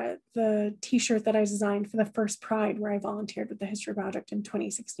the t-shirt that I designed for the first Pride, where I volunteered with the History Project in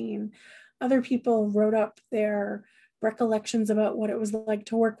 2016. Other people wrote up their recollections about what it was like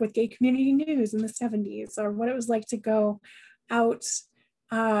to work with gay community news in the 70s, or what it was like to go out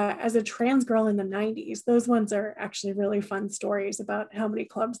as a trans girl in the 90s. Those ones are actually really fun stories about how many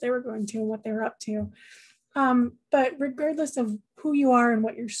clubs they were going to and what they were up to. But regardless of who you are and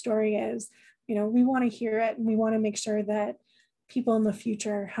what your story is, we want to hear it, and we want to make sure that people in the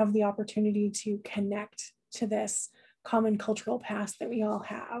future have the opportunity to connect to this common cultural past that we all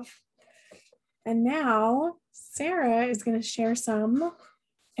have. And now Sarah is going to share some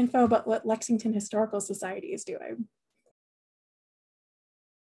info about what Lexington Historical Society is doing.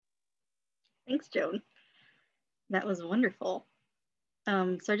 Thanks, Joan. That was wonderful.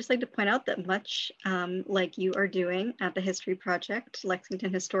 So I'd just like to point out that much like you are doing at the History Project,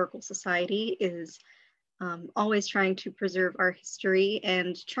 Lexington Historical Society is always trying to preserve our history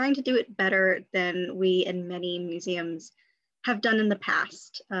and trying to do it better than we and many museums have done in the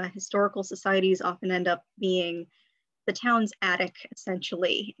past. Historical societies often end up being the town's attic,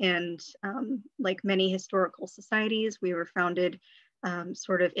 essentially. And like many historical societies, we were founded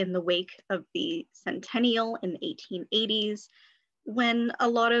sort of in the wake of the centennial in the 1880s, when a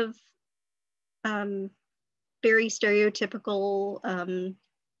lot of very stereotypical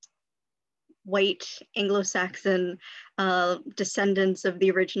white Anglo-Saxon descendants of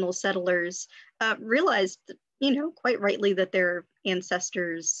the original settlers realized, quite rightly, that their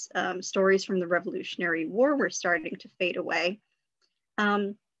ancestors' stories from the Revolutionary War were starting to fade away.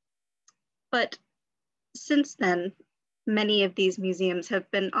 But since then, many of these museums have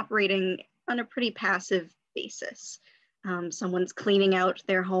been operating on a pretty passive basis. Someone's cleaning out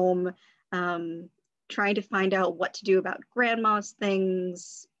their home, trying to find out what to do about grandma's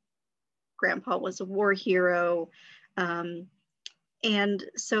things. Grandpa was a war hero. And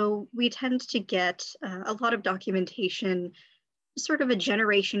so we tend to get a lot of documentation sort of a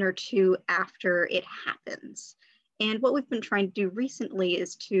generation or two after it happens. And what we've been trying to do recently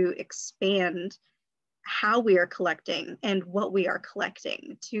is to expand how we are collecting and what we are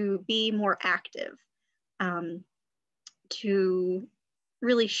collecting, to be more active, to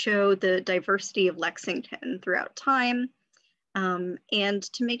really show the diversity of Lexington throughout time, and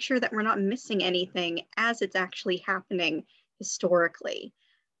to make sure that we're not missing anything as it's actually happening historically.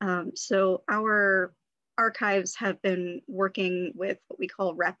 So our archives have been working with what we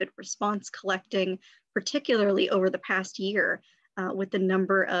call rapid response collecting, particularly over the past year. with the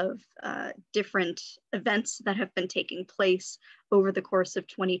number of different events that have been taking place over the course of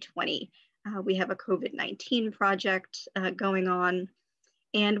 2020. We have a COVID-19 project going on,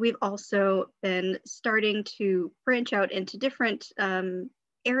 and we've also been starting to branch out into different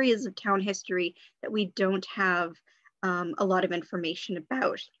areas of town history that we don't have a lot of information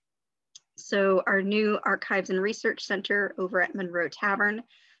about. So our new Archives and Research Center over at Monroe Tavern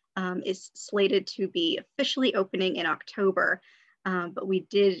is slated to be officially opening in October, but we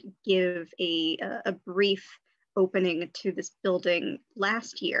did give a brief opening to this building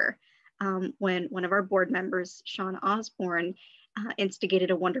last year when one of our board members, Sean Osborne, instigated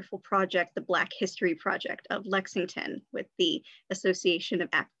a wonderful project, the Black History Project of Lexington, with the Association of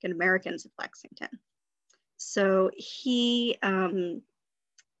African Americans of Lexington. So he and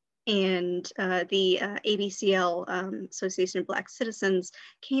the ABCL, Association of Black Citizens,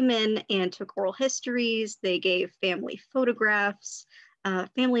 came in and took oral histories. They gave family photographs,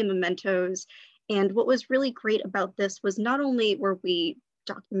 family mementos. And what was really great about this was not only were we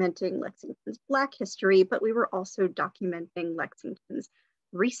documenting Lexington's Black history, but we were also documenting Lexington's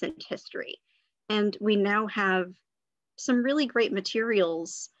recent history. And we now have some really great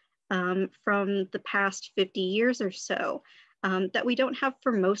materials from the past 50 years or so that we don't have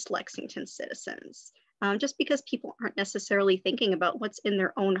for most Lexington citizens, just because people aren't necessarily thinking about what's in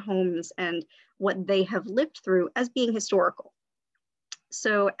their own homes and what they have lived through as being historical.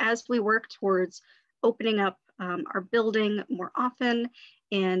 So as we work towards opening up our building more often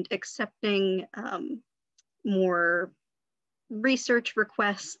and accepting more research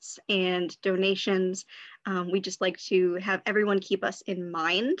requests and donations, we just like to have everyone keep us in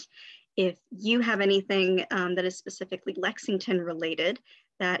mind. If you have anything that is specifically Lexington related,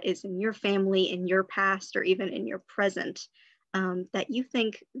 that is in your family, in your past, or even in your present, that you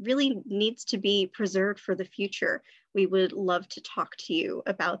think really needs to be preserved for the future, we would love to talk to you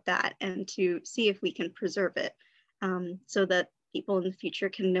about that and to see if we can preserve it so that people in the future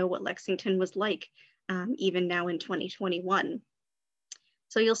can know what Lexington was like, even now in 2021.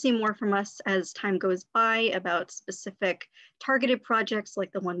 So you'll see more from us as time goes by about specific targeted projects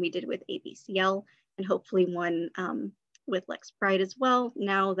like the one we did with ABCL, and hopefully one with LexPride as well,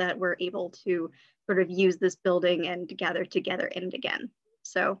 now that we're able to sort of use this building and gather together in it again.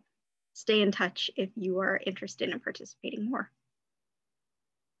 So stay in touch if you are interested in participating more.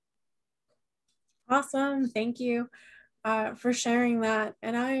 Awesome, thank you for sharing that.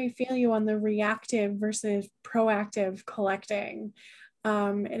 And I feel you on the reactive versus proactive collecting.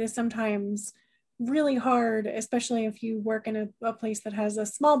 It is sometimes really hard, especially if you work in a place that has a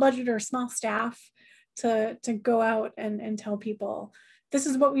small budget or a small staff, to go out and tell people, this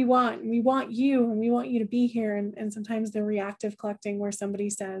is what we want. We want you, and we want you to be here. And sometimes the reactive collecting where somebody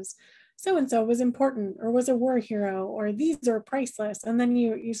says, so-and-so was important, or was a war hero, or these are priceless. And then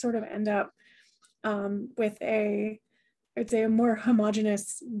you sort of end up with I'd say a more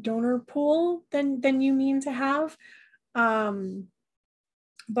homogenous donor pool than you mean to have.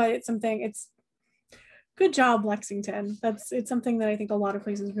 But it's good job, Lexington. It's something that I think a lot of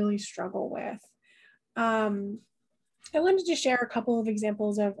places really struggle with. I wanted to share a couple of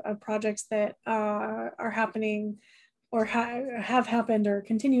examples of projects that are happening or have happened or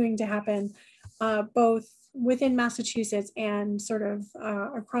continuing to happen, both within Massachusetts and sort of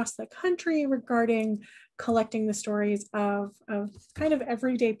across the country, regarding collecting the stories of kind of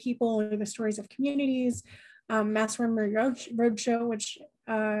everyday people, or the stories of communities. Mass Memory Roadshow, which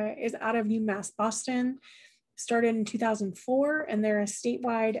is out of UMass Boston, started in 2004, and they're a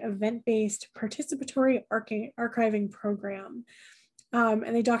statewide event-based participatory archiving program.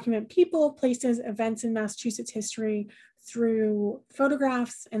 And they document people, places, events in Massachusetts history through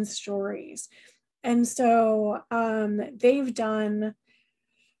photographs and stories. And so they've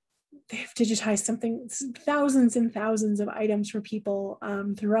digitized thousands and thousands of items for people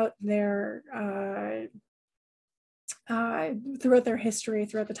throughout their history,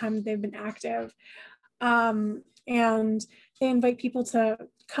 throughout the time that they've been active. And they invite people to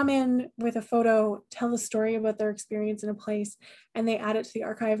come in with a photo, tell a story about their experience in a place, and they add it to the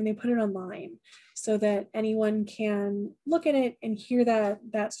archive and they put it online so that anyone can look at it and hear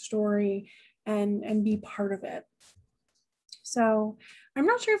that story and be part of it. So I'm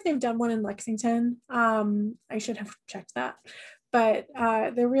not sure if they've done one in Lexington. I should have checked that, but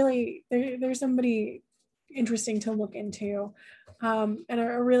they're somebody interesting to look into, and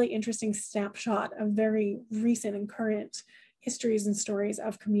a really interesting snapshot of very recent and current histories and stories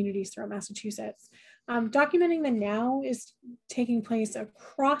of communities throughout Massachusetts. Documenting the Now is taking place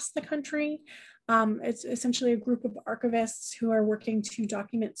across the country. It's essentially a group of archivists who are working to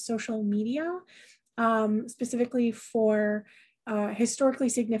document social media, specifically for historically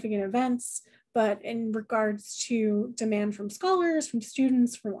significant events, but in regards to demand from scholars, from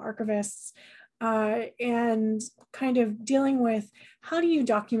students, from archivists, and kind of dealing with how do you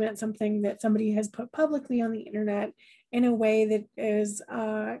document something that somebody has put publicly on the internet in a way that is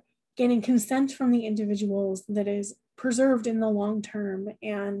gaining consent from the individuals, that is preserved in the long term,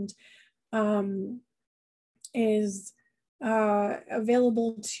 and is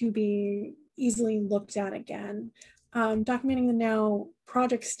available to be easily looked at again. Documenting the Now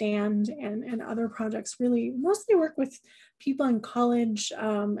project Stand and other projects really mostly work with people in college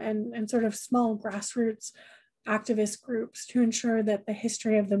and sort of small grassroots activist groups to ensure that the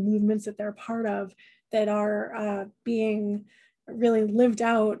history of the movements that they're part of that are being really lived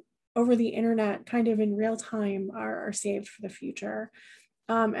out over the internet kind of in real time are saved for the future.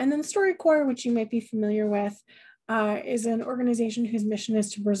 And then StoryCorps, which you might be familiar with, is an organization whose mission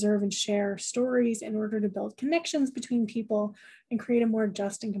is to preserve and share stories in order to build connections between people and create a more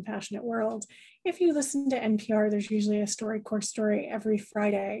just and compassionate world. If you listen to NPR, there's usually a StoryCorps story every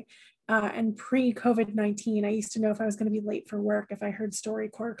Friday. And pre-COVID-19, I used to know if I was going to be late for work if I heard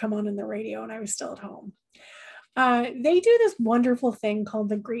StoryCorps come on in the radio and I was still at home. They do this wonderful thing called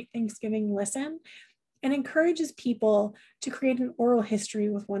the Great Thanksgiving Listen, and encourages people to create an oral history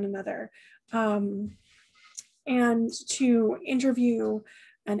with one another, and to interview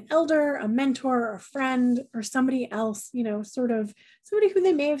an elder, a mentor, a friend, or somebody else, you know, sort of somebody who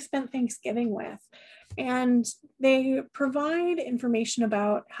they may have spent Thanksgiving with. And they provide information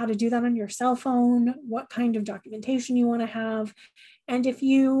about how to do that on your cell phone, what kind of documentation you want to have. And if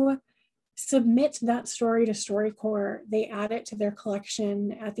you submit that story to StoryCorps, they add it to their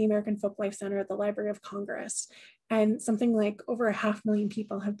collection at the American Folklife Center at the Library of Congress. And something like over 500,000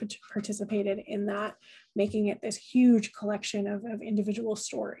 people have participated in that, making it this huge collection of individual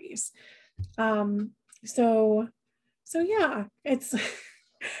stories. So yeah, it's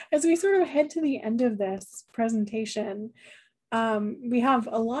as we sort of head to the end of this presentation, we have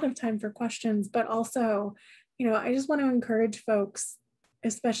a lot of time for questions, but also, you know, I just want to encourage folks,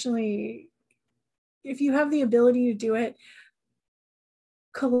 especially if you have the ability to do it,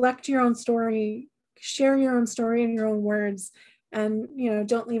 collect your own story, share your own story in your own words, and, you know,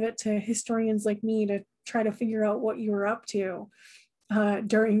 don't leave it to historians like me to try to figure out what you were up to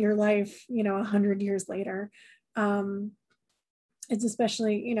during your life, you know, 100 years later. It's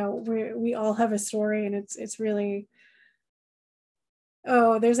especially, you know, we all have a story, and it's really,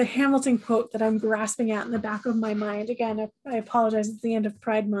 oh, there's a Hamilton quote that I'm grasping at in the back of my mind. Again, I apologize, it's the end of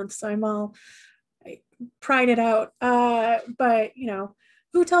Pride Month, so I pride it out. But, you know,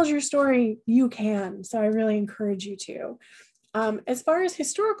 who tells your story? You can. So I really encourage you to. As far as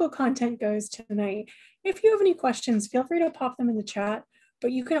historical content goes tonight, if you have any questions, feel free to pop them in the chat,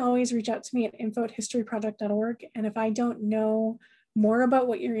 but you can always reach out to me at info@historyproject.org. And if I don't know more about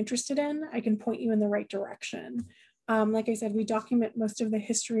what you're interested in, I can point you in the right direction. Like I said, we document most of the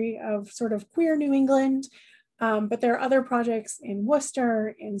history of sort of queer New England, but there are other projects in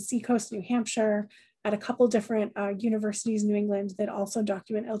Worcester, in Seacoast, New Hampshire, at a couple different universities in New England that also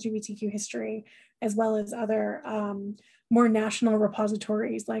document LGBTQ history, as well as other more national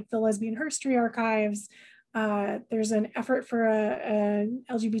repositories like the Lesbian History Archives. There's an effort for an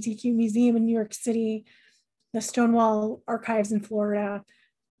LGBTQ museum in New York City, the Stonewall Archives in Florida,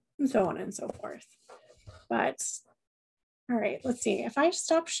 and so on and so forth. But, all right, let's see. If I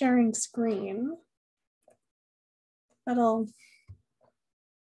stop sharing screen,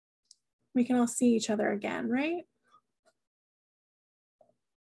 we can all see each other again, right?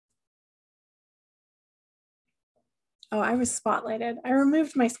 Oh, I was spotlighted. I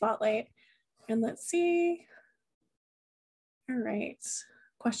removed my spotlight. And let's see. All right,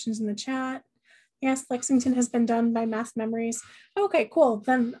 questions in the chat. Yes, Lexington has been done by Mass Memories. Okay, cool.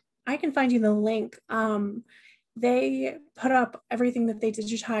 Then I can find you the link. They put up everything that they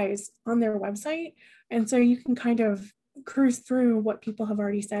digitize on their website. And so you can kind of cruise through what people have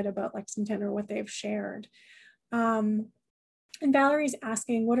already said about Lexington or what they've shared. And Valerie's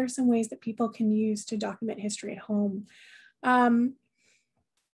asking, what are some ways that people can use to document history at home? The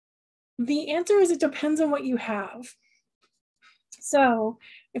answer is it depends on what you have. So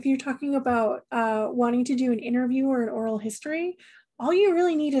if you're talking about wanting to do an interview or an oral history, all you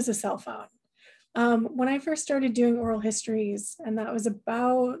really need is a cell phone. When I first started doing oral histories, and that was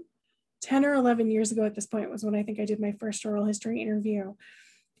about 10 or 11 years ago at this point, was when I think I did my first oral history interview.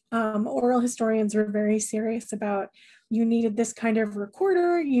 Oral historians were very serious about, you needed this kind of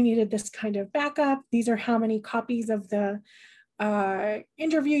recorder, you needed this kind of backup, these are how many copies of the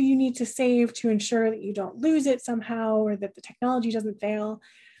interview you need to save to ensure that you don't lose it somehow or that the technology doesn't fail.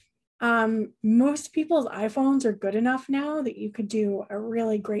 Most people's iPhones are good enough now that you could do a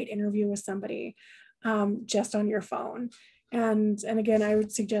really great interview with somebody just on your phone. And again, I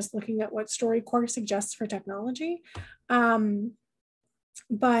would suggest looking at what StoryCorps suggests for technology. But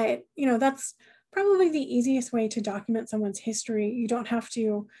that's probably the easiest way to document someone's history. You don't have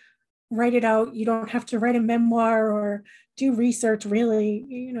to write it out. You don't have to write a memoir or do research, really.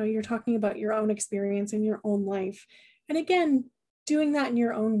 You're talking about your own experience in your own life. And again, doing that in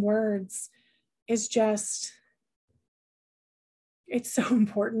your own words is just, it's so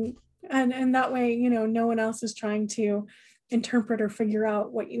important. And that way, no one else is trying to interpret or figure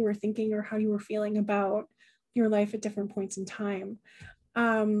out what you were thinking or how you were feeling about your life at different points in time.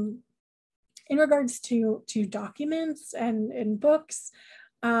 In regards to documents and books,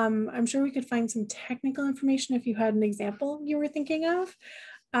 I'm sure we could find some technical information if you had an example you were thinking of.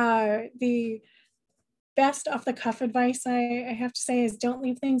 The best off the cuff advice I have to say is don't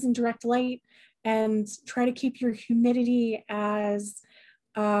leave things in direct light and try to keep your humidity as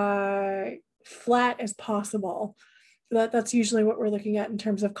flat as possible. That's usually what we're looking at in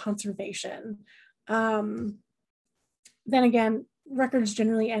terms of conservation. Then again, records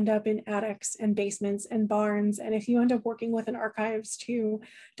generally end up in attics and basements and barns. And if you end up working with an archives to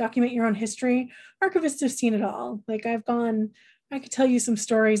document your own history, archivists have seen it all. Like I could tell you some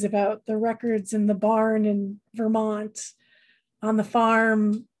stories about the records in the barn in Vermont, on the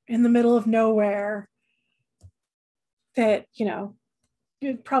farm in the middle of nowhere, that,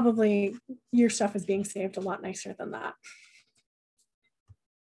 probably your stuff is being saved a lot nicer than that.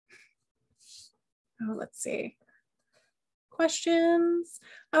 Oh, let's see. Questions?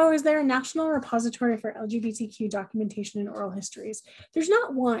 Oh, is there a national repository for LGBTQ documentation and oral histories? There's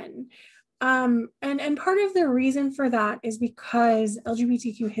not one. And part of the reason for that is because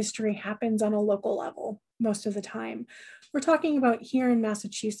LGBTQ history happens on a local level most of the time. We're talking about here in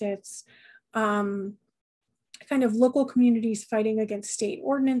Massachusetts, kind of local communities fighting against state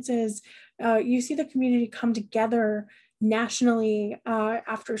ordinances. You see the community come together nationally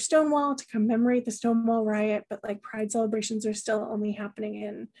after Stonewall to commemorate the Stonewall riot, but like Pride celebrations are still only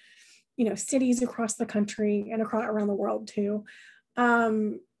happening in cities across the country and around the world too.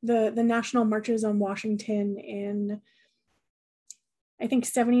 The national marches on Washington in, I think,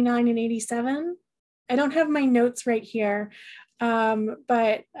 79 and 87. I don't have my notes right here,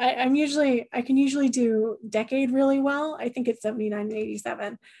 but I can usually do decade really well. I think it's 79 and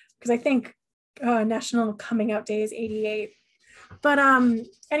 87 because I think National Coming Out Day is 88. But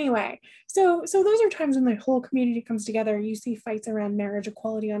anyway, so those are times when the whole community comes together. You see fights around marriage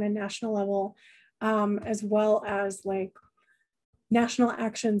equality on a national level, as well as like national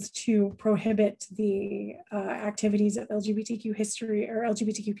actions to prohibit the activities of LGBTQ history or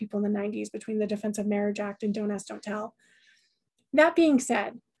LGBTQ people in the 90s between the Defense of Marriage Act and Don't Ask, Don't Tell. That being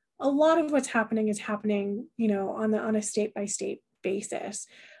said, a lot of what's happening is happening, on a state-by-state basis.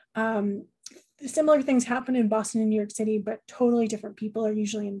 Similar things happen in Boston and New York City, but totally different people are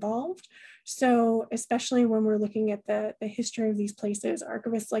usually involved. So especially when we're looking at the history of these places,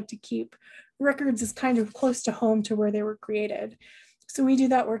 archivists like to keep records as kind of close to home to where they were created. So we do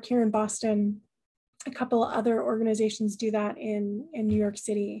that work here in Boston. A couple of other organizations do that in New York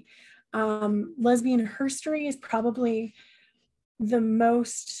City. Lesbian Herstory is probably the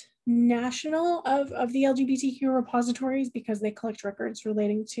most national of the LGBTQ repositories because they collect records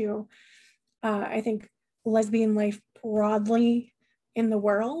relating to, I think, lesbian life broadly in the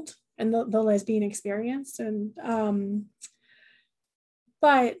world and the lesbian experience. And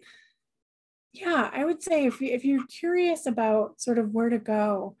but yeah, I would say if you're curious about sort of where to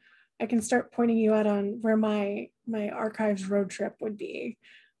go, I can start pointing you out on where my archives road trip would be.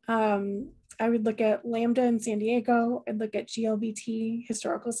 I would look at Lambda in San Diego. I'd look at GLBT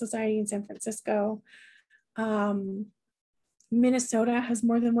Historical Society in San Francisco. Minnesota has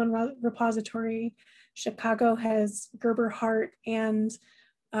more than one repository. Chicago has Gerber Hart and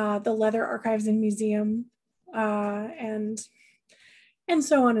the Leather Archives and Museum, and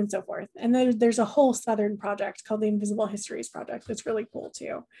so on and so forth. And then there's a whole Southern project called the Invisible Histories Project that's really cool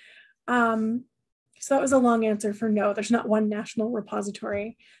too. So that was a long answer for no, there's not one national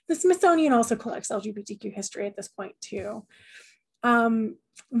repository. The Smithsonian also collects LGBTQ history at this point too.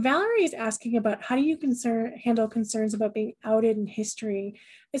 Valerie is asking about how do you handle concerns about being outed in history,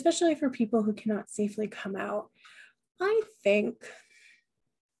 especially for people who cannot safely come out. I think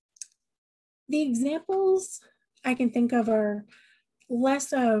the examples I can think of are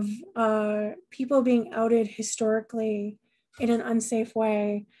less of people being outed historically in an unsafe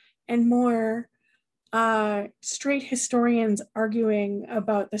way and more straight historians arguing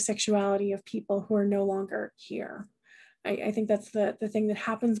about the sexuality of people who are no longer here. I think that's the thing that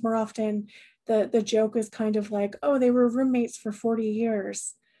happens more often. The joke is kind of like, oh, they were roommates for 40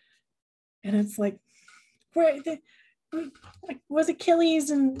 years. And it's like, was Achilles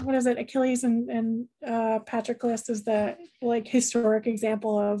and what is it? Achilles and Patroclus is the like historic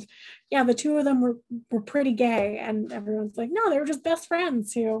example of, yeah, the two of them were pretty gay, and everyone's like, no, they were just best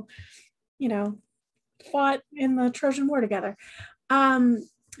friends who, you know, fought in the Trojan War together.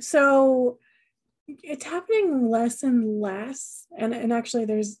 So it's happening less and less, and actually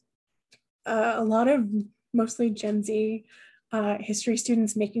there's a lot of mostly Gen Z history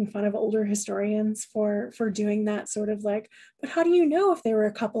students making fun of older historians for doing that sort of like, but how do you know if they were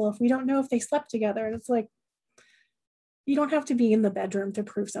a couple if we don't know if they slept together? And it's like, you don't have to be in the bedroom to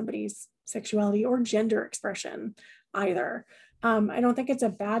prove somebody's sexuality or gender expression either. I don't think it's a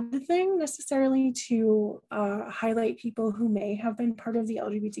bad thing necessarily to highlight people who may have been part of the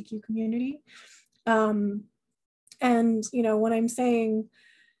LGBTQ community. And, you know, when I'm saying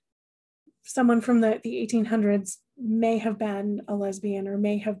someone from the 1800s may have been a lesbian or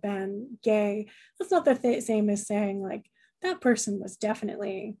may have been gay, that's not the same as saying like that person was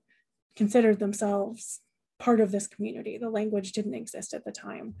definitely considered themselves part of this community. The language didn't exist at the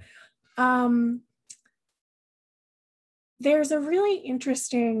time. There's a really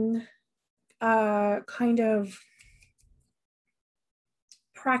interesting kind of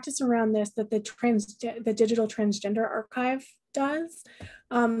practice around this that the Digital Transgender Archive does.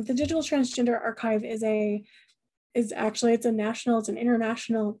 The Digital Transgender Archive is an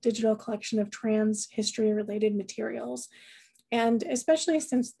international digital collection of trans history related materials. And especially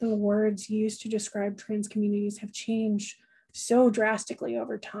since the words used to describe trans communities have changed so drastically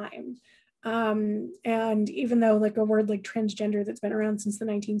over time. And even though like a word like transgender that's been around since the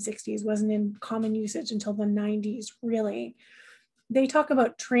 1960s wasn't in common usage until the 90s, really, they talk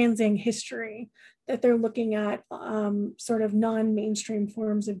about transing history, that they're looking at sort of non-mainstream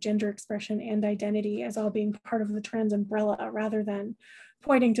forms of gender expression and identity as all being part of the trans umbrella, rather than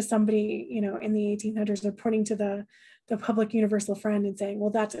pointing to somebody, you know, in the 1800s, or pointing to the public universal friend and saying, well,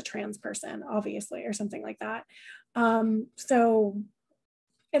 that's a trans person, obviously, or something like that. So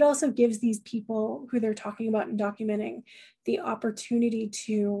it also gives these people who they're talking about and documenting the opportunity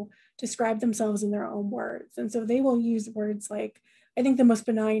to describe themselves in their own words. And so they will use words like, I think the most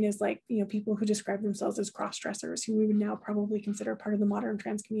benign is like, you know, people who describe themselves as cross-dressers, who we would now probably consider part of the modern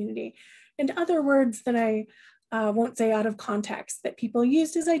trans community, and other words that I won't say out of context that people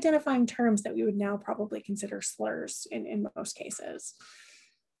used as identifying terms that we would now probably consider slurs in most cases.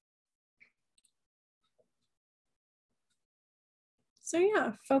 So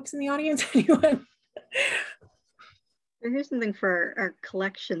yeah, folks in the audience, anyone? Here's something for our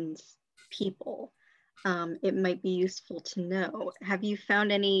collections people. It might be useful to know. Have you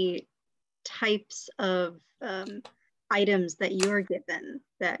found any types of items that you're given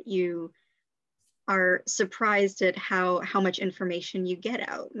that you are surprised at how much information you get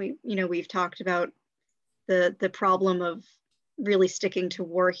out? We've talked about the problem of really sticking to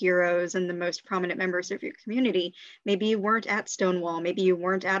war heroes and the most prominent members of your community. Maybe you weren't at Stonewall, maybe you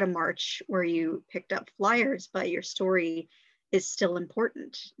weren't at a march where you picked up flyers, but your story is still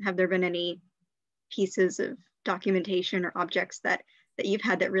important. Have there been any pieces of documentation or objects that you've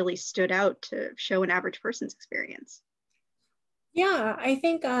had that really stood out to show an average person's experience? Yeah, I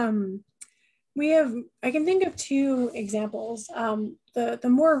think I can think of two examples. The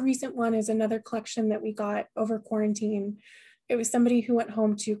more recent one is another collection that we got over quarantine. It was somebody who went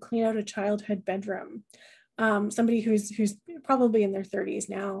home to clean out a childhood bedroom. Somebody who's probably in their 30s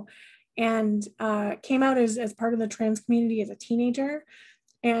now, and came out as part of the trans community as a teenager,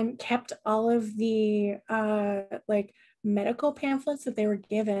 and kept all of the like medical pamphlets that they were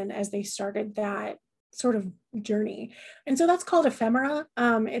given as they started that sort of journey. And so that's called ephemera.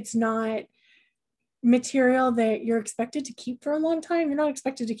 It's not material that you're expected to keep for a long time. You're not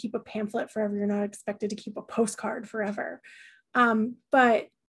expected to keep a pamphlet forever. You're not expected to keep a postcard forever. But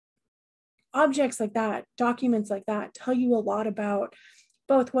objects like that, documents like that, tell you a lot about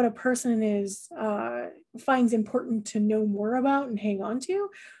both what a person finds important to know more about and hang on to,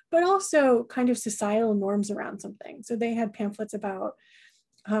 but also kind of societal norms around something. So they had pamphlets about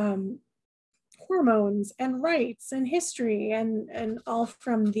hormones and rights and history, and all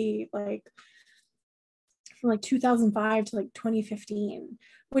from the from 2005 to 2015,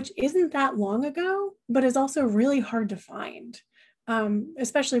 which isn't that long ago, but is also really hard to find,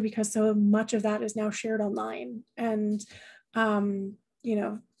 especially because so much of that is now shared online, and you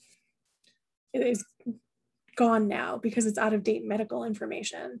know, it is gone now because it's out of date medical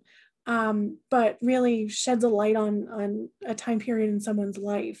information, but really sheds a light on a time period in someone's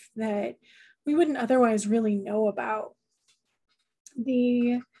life that we wouldn't otherwise really know about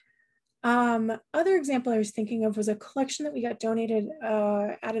The other example I was thinking of was a collection that we got donated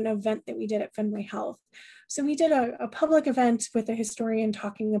at an event that we did at Fenway Health. So we did a public event with a historian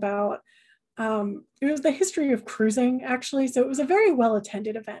talking about, it was the history of cruising, actually. So it was a very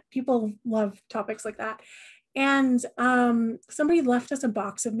well-attended event. People love topics like that. And somebody left us a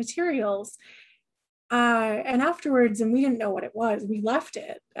box of materials. And afterwards, and we didn't know what it was, we left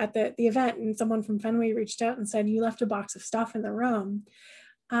it at the event, and someone from Fenway reached out and said, "You left a box of stuff in the room."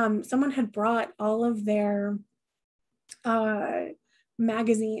 Someone had brought all of their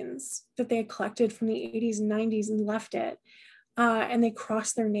magazines that they had collected from the 80s and 90s and left it. And they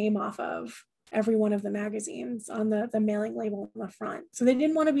crossed their name off of every one of the magazines on the mailing label on the front. So they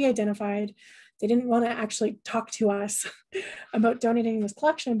didn't want to be identified. They didn't want to actually talk to us about donating this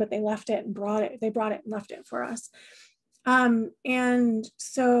collection, but they left it and brought it. They brought it and left it for us. And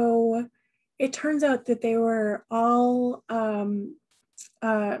so it turns out that they were all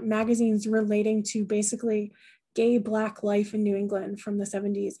magazines relating to basically gay Black life in New England from the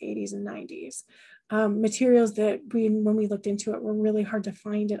 70s, 80s, and 90s. Materials that when we looked into it, were really hard to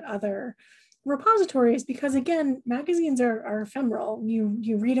find at other repositories, because again, magazines are ephemeral.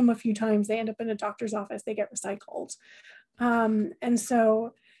 You read them a few times, they end up in a doctor's office, they get recycled. And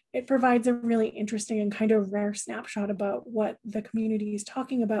so it provides a really interesting and kind of rare snapshot about what the community is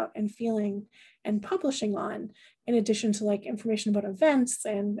talking about and feeling and publishing on, in addition to like information about events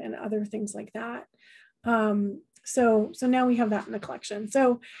and other things like that. So now we have that in the collection.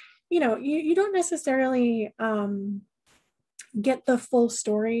 So, you know, you don't necessarily get the full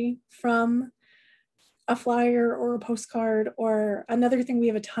story from a flyer or a postcard. Or another thing we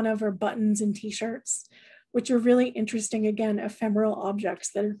have a ton of are buttons and t-shirts, which are really interesting, again, ephemeral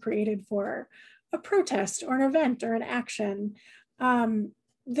objects that are created for a protest or an event or an action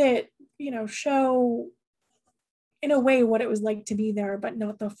that, you know, show in a way what it was like to be there, but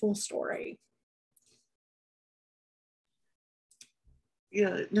not the full story.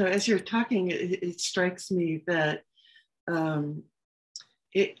 Yeah, no, as you're talking, it strikes me that,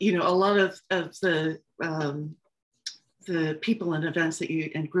 you know, a lot of the people and events that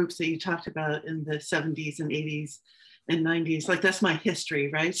you, and groups that you talked about in the 70s and 80s and 90s, like that's my history,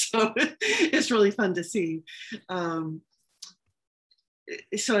 right? So it's really fun to see.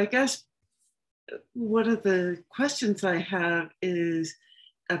 So I guess one of the questions I have is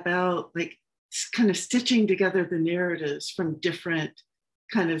about like kind of stitching together the narratives from different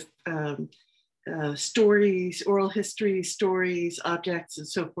kind of stories, oral history, stories, objects, and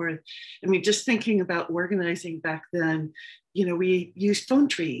so forth. I mean, just thinking about organizing back then, you know, we used phone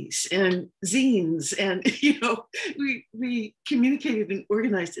trees and zines, and, you know, we communicated and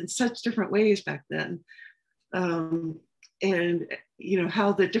organized in such different ways back then. And, you know,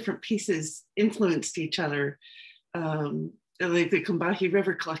 how the different pieces influenced each other. Like the Combahee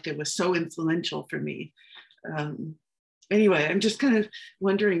River Collective was so influential for me. Anyway, I'm just kind of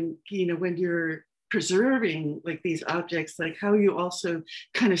wondering, you know, when you're preserving like these objects, like how you also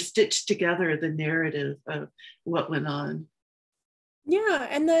kind of stitch together the narrative of what went on. Yeah,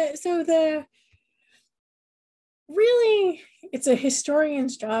 and really, it's a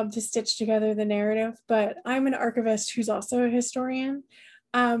historian's job to stitch together the narrative, but I'm an archivist who's also a historian.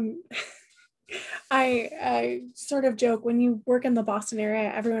 I sort of joke, when you work in the Boston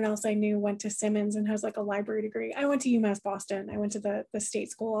area, everyone else I knew went to Simmons and has like a library degree. I went to UMass Boston. I went to the state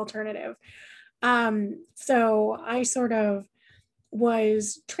school alternative. So I sort of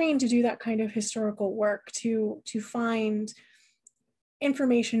was trained to do that kind of historical work, to find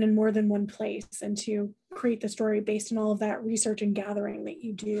information in more than one place and to create the story based on all of that research and gathering that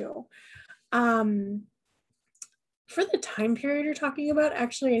you do. For the time period you're talking about,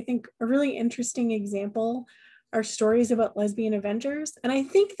 actually, I think a really interesting example are stories about lesbian Avengers. And I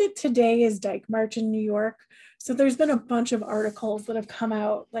think that today is Dyke March in New York. So there's been a bunch of articles that have come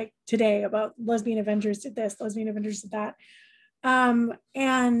out like today about lesbian Avengers did this, lesbian Avengers did that.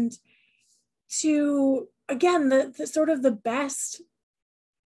 And to, again, the sort of the best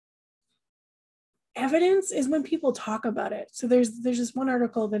evidence is when people talk about it. So there's this one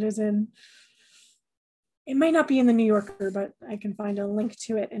article that is in, it might not be in the New Yorker, but I can find a link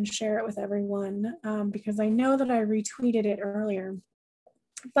to it and share it with everyone, because I know that I retweeted it earlier.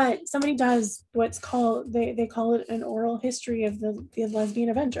 But somebody does what's called, they call it an oral history of the lesbian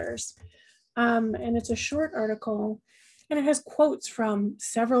Avengers. And it's a short article, and it has quotes from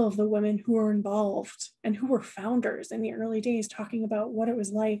several of the women who were involved and who were founders in the early days, talking about what it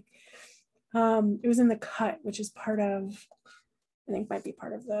was like. It was in The Cut, which is part of, I think might be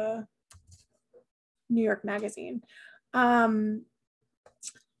part of the New York Magazine. And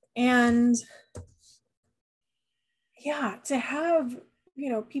yeah, to have,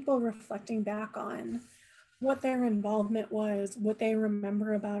 people reflecting back on what their involvement was, what they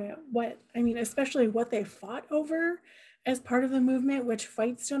remember about it, especially what they fought over as part of the movement, which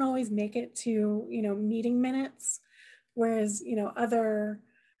fights don't always make it to, meeting minutes, whereas, other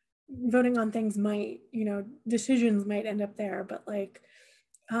voting on things might, decisions might end up there, but like,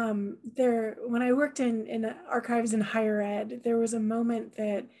 when I worked in archives in higher ed, there was a moment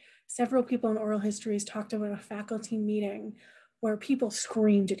that several people in oral histories talked about a faculty meeting where people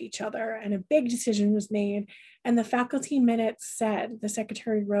screamed at each other and a big decision was made. And the faculty minutes said, the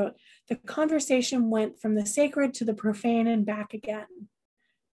secretary wrote, the conversation went from the sacred to the profane and back again.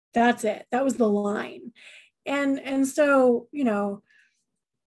 That's it. That was the line. And so,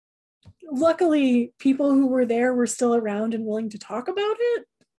 luckily people who were there were still around and willing to talk about it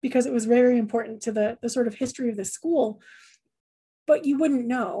because it was very important to the sort of history of the school. But you wouldn't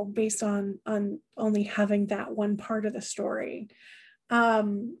know based on only having that one part of the story.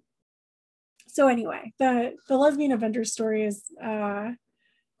 So anyway, the lesbian Avengers story is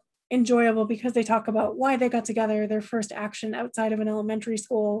enjoyable because they talk about why they got together, their first action outside of an elementary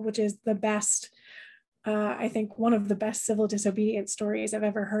school, which is the best, I think one of the best civil disobedience stories I've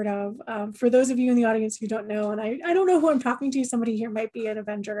ever heard of. For those of you in the audience who don't know, and I don't know who I'm talking to, somebody here might be an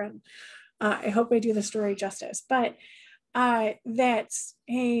Avenger, and I hope I do the story justice, but that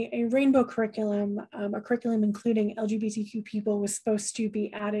a rainbow curriculum, a curriculum including LGBTQ people, was supposed to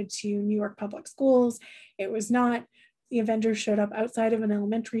be added to New York public schools. It was not. The Avengers showed up outside of an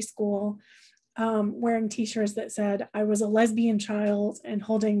elementary school wearing t-shirts that said, I was a lesbian child, and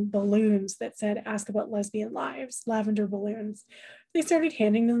holding balloons that said, ask about lesbian lives, lavender balloons. They started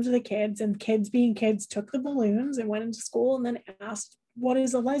handing them to the kids, and kids being kids took the balloons and went into school and then asked, what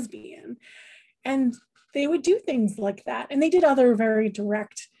is a lesbian? And they would do things like that. And they did other very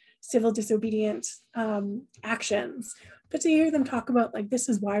direct civil disobedient actions. But to hear them talk about like, this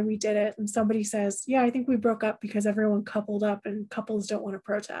is why we did it. And somebody says, yeah, I think we broke up because everyone coupled up and couples don't want to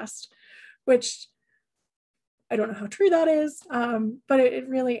protest, which I don't know how true that is, but it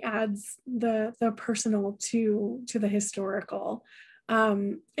really adds the personal to the historical,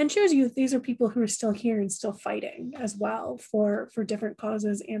 and shows you that these are people who are still here and still fighting as well for different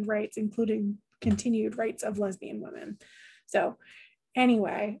causes and rights, including continued rights of lesbian women. So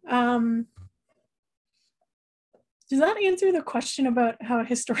anyway, does that answer the question about how a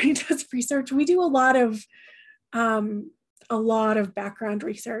historian does research? We do a lot of background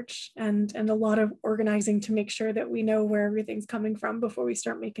research and a lot of organizing to make sure that we know where everything's coming from before we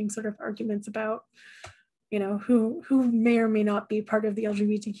start making sort of arguments about, who may or may not be part of the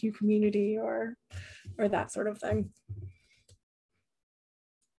LGBTQ community or that sort of thing.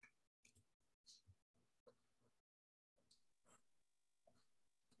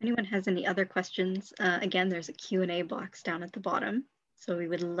 Anyone has any other questions? Again, there's a Q&A box down at the bottom. So we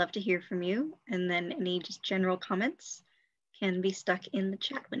would love to hear from you. And then any just general comments can be stuck in the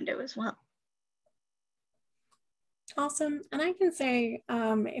chat window as well. Awesome. And I can say,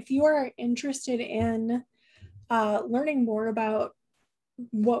 if you are interested in learning more about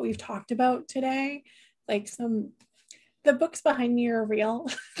what we've talked about today, like the books behind me are real.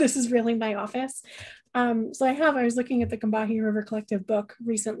 This is really my office. So I was looking at the Combahee River Collective book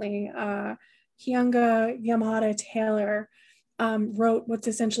recently. Hyunga Yamada Taylor wrote what's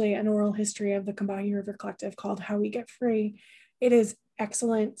essentially an oral history of the Combahee River Collective called How We Get Free. It is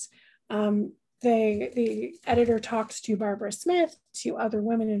excellent. The editor talks to Barbara Smith, to other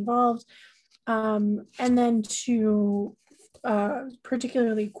women involved, and then to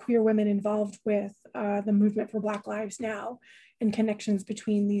particularly queer women involved with the movement for Black Lives Now and connections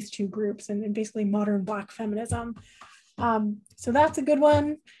between these two groups and basically modern Black feminism. So that's a good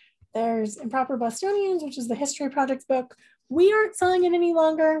one. There's Improper Bostonians, which is the History Project's book. We aren't selling it any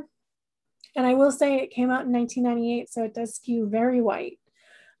longer. And I will say it came out in 1998, so it does skew very white.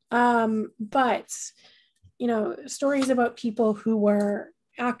 But, stories about people who were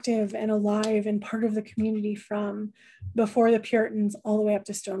active and alive and part of the community from before the Puritans all the way up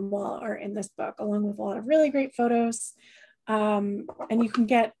to Stonewall are in this book, along with a lot of really great photos. And you can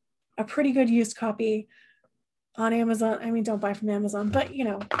get a pretty good used copy on Amazon. I mean, don't buy from Amazon, but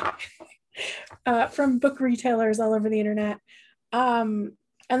from book retailers all over the internet.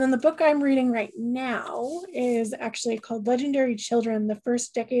 And then the book I'm reading right now is actually called Legendary Children, the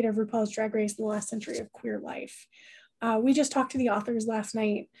First Decade of RuPaul's Drag Race in the Last Century of Queer Life. We just talked to the authors last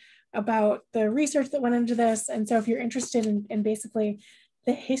night about the research that went into this. And so if you're interested in basically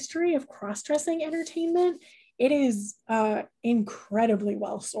the history of cross-dressing entertainment, it is incredibly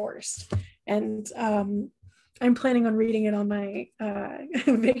well sourced. And I'm planning on reading it on my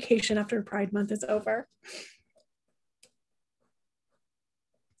vacation after Pride Month is over.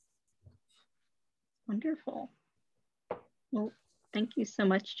 Wonderful. Well, thank you so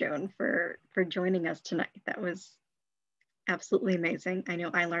much, Joan, for joining us tonight. That was absolutely amazing. I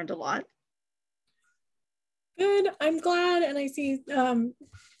know I learned a lot. Good, I'm glad, and I see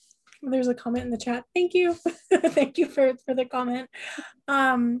there's a comment in the chat. Thank you. Thank you for the comment.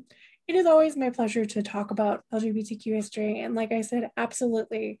 It is always my pleasure to talk about LGBTQ history. And like I said,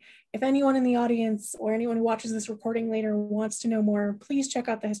 absolutely, if anyone in the audience or anyone who watches this recording later wants to know more, please check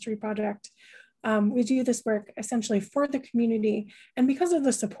out the History Project. We do this work essentially for the community, and because of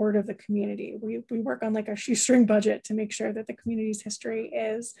the support of the community, we work on like a shoestring budget to make sure that the community's history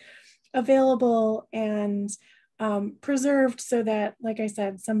is available and preserved so that, like I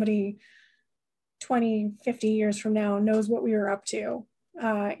said, somebody 20, 50 years from now knows what we were up to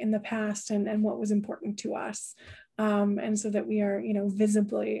in the past and what was important to us. And so that we are, you know,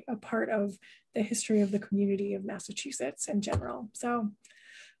 visibly a part of the history of the community of Massachusetts in general. So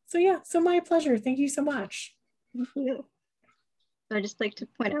yeah, so my pleasure. Thank you so much. Thank you. So I'd just like to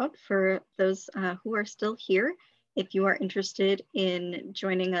point out for those who are still here, if you are interested in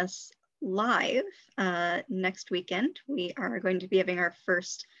joining us live next weekend, we are going to be having our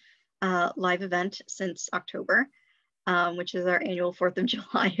first live event since October, which is our annual 4th of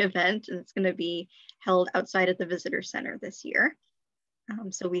July event, and it's going to be held outside at the Visitor Center this year.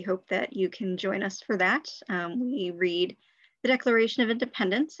 So we hope that you can join us for that. We read the Declaration of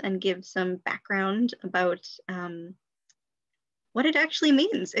Independence and give some background about what it actually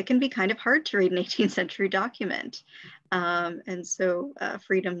means. It can be kind of hard to read an 18th century document. And so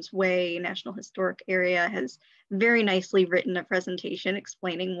Freedom's Way National Historic Area has very nicely written a presentation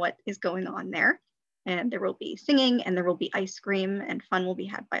explaining what is going on there. And there will be singing and there will be ice cream and fun will be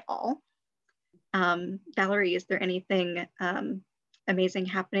had by all. Valerie, is there anything amazing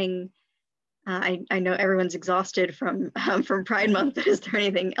happening? I know everyone's exhausted from Pride Month, but is there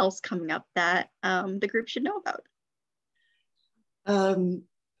anything else coming up that the group should know about?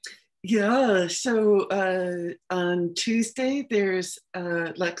 Yeah, so on Tuesday, there's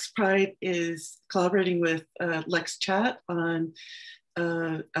LexPride is collaborating with LexChat on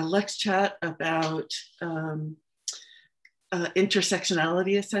a LexChat about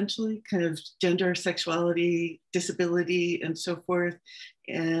intersectionality, essentially, kind of gender, sexuality, disability, and so forth,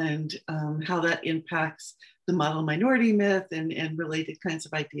 and how that impacts the model minority myth and related kinds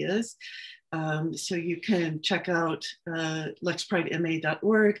of ideas. So you can check out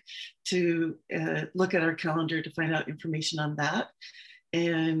lexpridema.org to look at our calendar to find out information on that.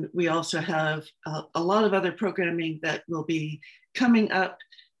 And we also have a lot of other programming that will be coming up,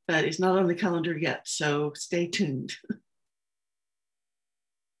 but is not on the calendar yet. So stay tuned.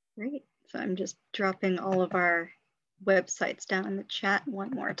 Great. So I'm just dropping all of our websites down in the chat one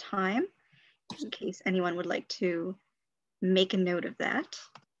more time in case anyone would like to make a note of that.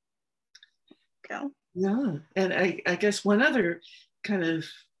 Go. Yeah, and I guess one other kind of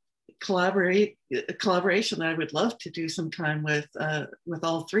collaboration that I would love to do sometime with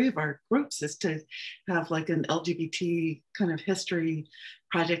all three of our groups is to have like an LGBT kind of history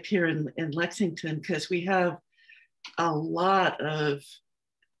project here in Lexington, because we have a lot of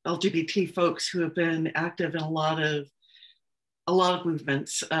LGBT folks who have been active in a lot of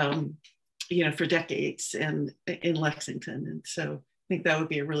movements, you know, for decades and in Lexington. And so I think that would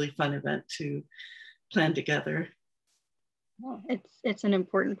be a really fun event to plan together. Well, it's an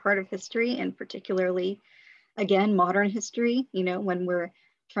important part of history, and particularly, again, modern history, you know, when we're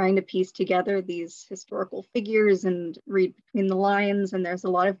trying to piece together these historical figures and read between the lines, and there's a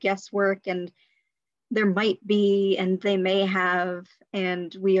lot of guesswork, and there might be, and they may have,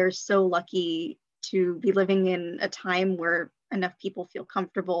 and we are so lucky to be living in a time where enough people feel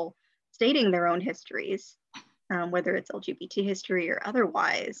comfortable stating their own histories, whether it's LGBT history or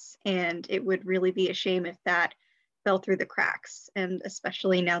otherwise. And it would really be a shame if that fell through the cracks. And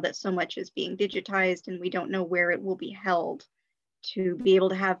especially now that so much is being digitized and we don't know where it will be held, to be able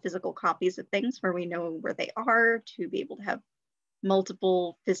to have physical copies of things where we know where they are, to be able to have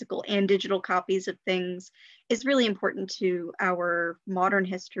multiple physical and digital copies of things is really important to our modern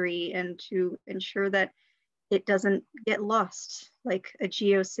history, and to ensure that it doesn't get lost like a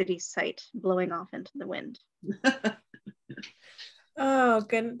GeoCities site blowing off into the wind. Oh,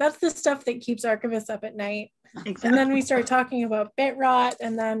 good. That's the stuff that keeps archivists up at night. Exactly. And then we start talking about bit rot,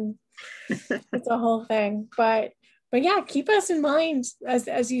 and then it's a whole thing. But yeah, keep us in mind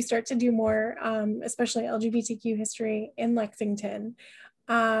as you start to do more, especially LGBTQ history in Lexington.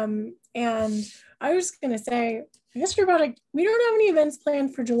 And I was going to say, History Project, we don't have any events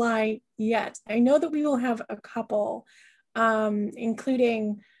planned for July yet. I know that we will have a couple,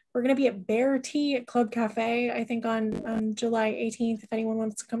 including, we're going to be at Bear Tea at Club Cafe, I think on July 18th, if anyone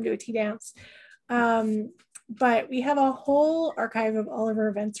wants to come to a tea dance. But we have a whole archive of all of our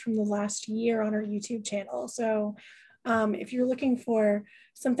events from the last year on our YouTube channel. So if you're looking for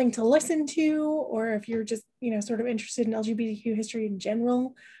something to listen to, or if you're just, sort of interested in LGBTQ history in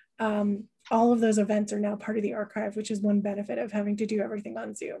general, all of those events are now part of the archive, which is one benefit of having to do everything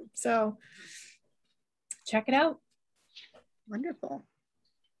on Zoom. So check it out. Wonderful.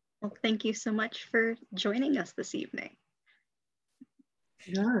 Well, thank you so much for joining us this evening.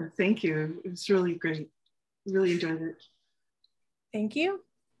 Yeah, thank you. It was really great. Really enjoyed it. Thank you.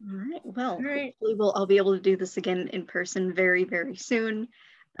 All right. Well, all right. Hopefully I'll be able to do this again in person very, very soon.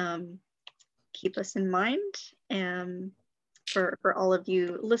 Keep us in mind. For all of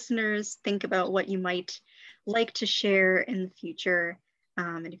you listeners, think about what you might like to share in the future.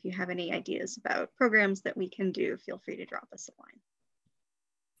 And if you have any ideas about programs that we can do, feel free to drop us a line.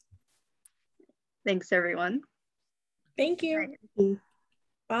 Thanks, everyone. Thank you. Bye.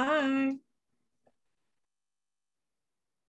 Bye.